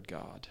Lord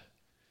God,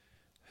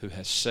 who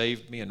has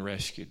saved me and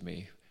rescued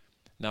me,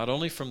 not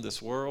only from this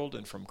world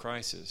and from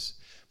crisis,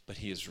 but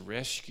he has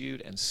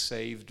rescued and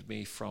saved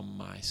me from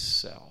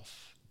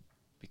myself."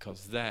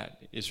 Because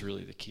that is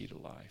really the key to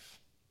life.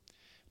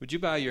 Would you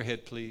bow your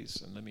head,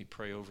 please, and let me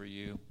pray over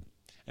you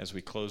as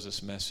we close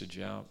this message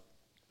out.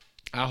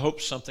 I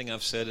hope something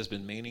I've said has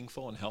been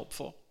meaningful and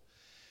helpful.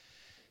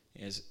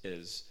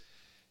 As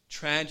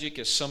tragic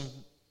as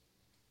some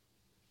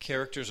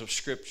characters of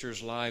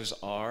Scripture's lives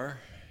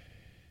are,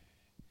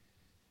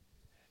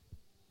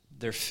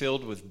 they're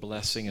filled with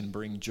blessing and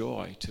bring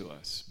joy to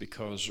us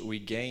because we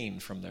gain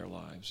from their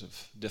lives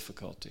of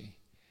difficulty.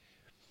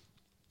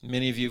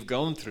 Many of you have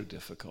gone through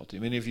difficulty.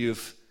 Many of you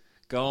have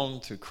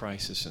gone through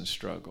crisis and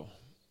struggle.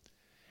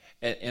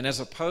 And as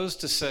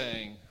opposed to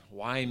saying,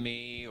 "Why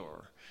me?"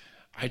 or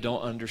 "I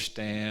don't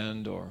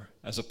understand," or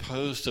as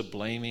opposed to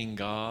blaming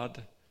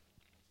God,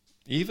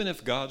 even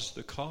if God's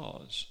the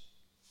cause,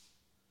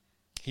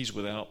 he's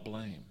without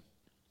blame.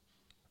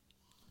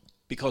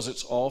 Because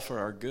it's all for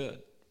our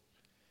good.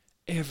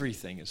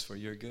 Everything is for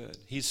your good.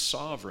 He's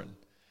sovereign.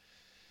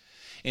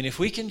 And if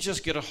we can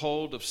just get a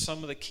hold of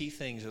some of the key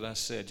things that I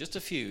said, just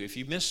a few. If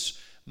you miss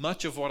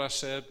much of what I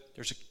said,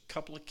 there's a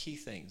couple of key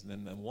things. And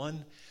then the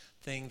one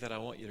thing that I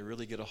want you to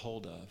really get a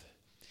hold of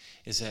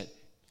is that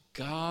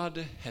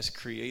God has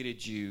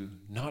created you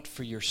not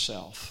for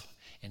yourself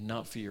and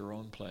not for your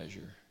own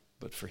pleasure,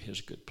 but for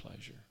his good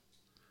pleasure.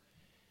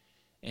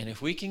 And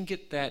if we can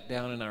get that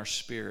down in our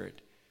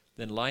spirit,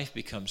 then life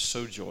becomes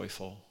so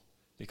joyful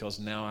because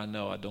now I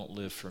know I don't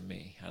live for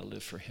me. I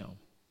live for him.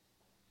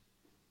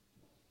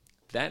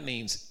 That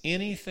means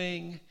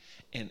anything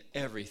and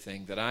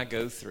everything that I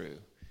go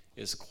through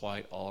is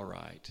quite all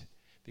right,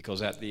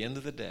 because at the end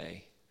of the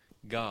day,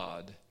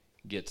 God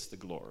gets the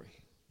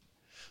glory.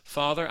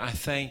 Father, I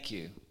thank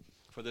you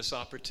for this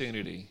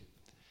opportunity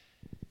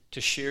to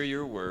share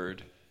your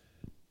word,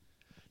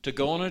 to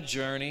go on a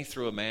journey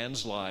through a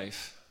man's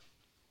life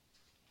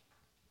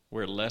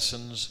where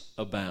lessons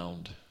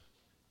abound.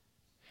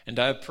 And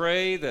I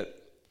pray that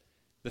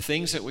the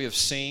things that we have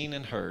seen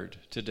and heard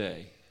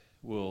today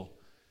will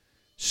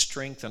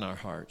strengthen our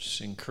hearts,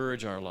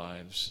 encourage our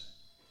lives,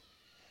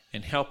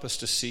 and help us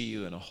to see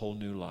you in a whole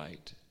new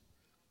light.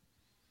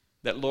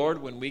 That,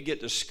 Lord, when we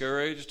get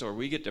discouraged or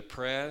we get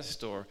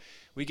depressed or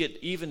we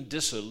get even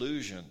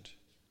disillusioned,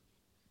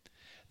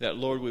 that,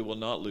 Lord, we will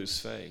not lose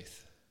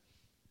faith,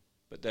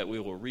 but that we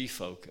will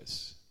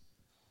refocus,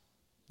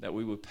 that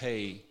we will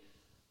pay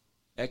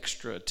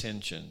extra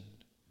attention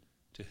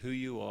to who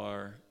you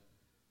are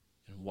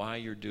and why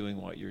you're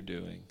doing what you're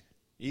doing.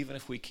 Even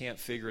if we can't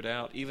figure it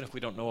out, even if we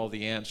don't know all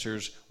the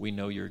answers, we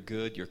know you're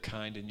good, you're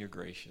kind, and you're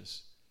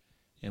gracious.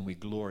 And we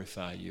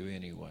glorify you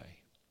anyway.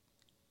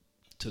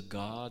 To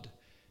God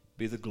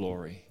be the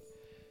glory.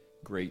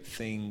 Great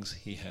things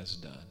he has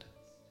done.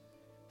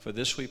 For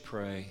this we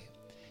pray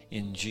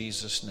in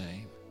Jesus'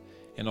 name.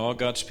 And all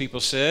God's people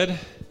said,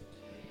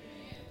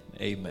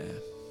 Amen.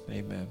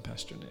 Amen,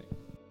 Pastor Nick.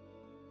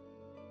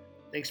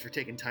 Thanks for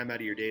taking time out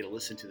of your day to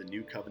listen to the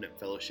New Covenant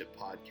Fellowship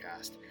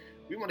podcast.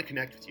 We want to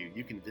connect with you.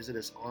 You can visit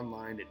us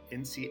online at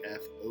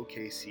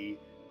ncfokc.org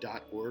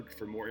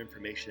for more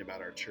information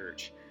about our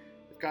church.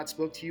 If God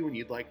spoke to you and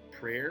you'd like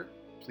prayer,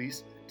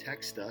 please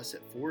text us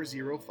at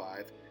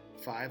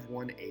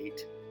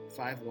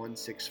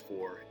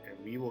 405-518-5164,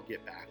 and we will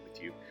get back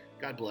with you.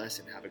 God bless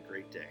and have a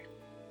great day.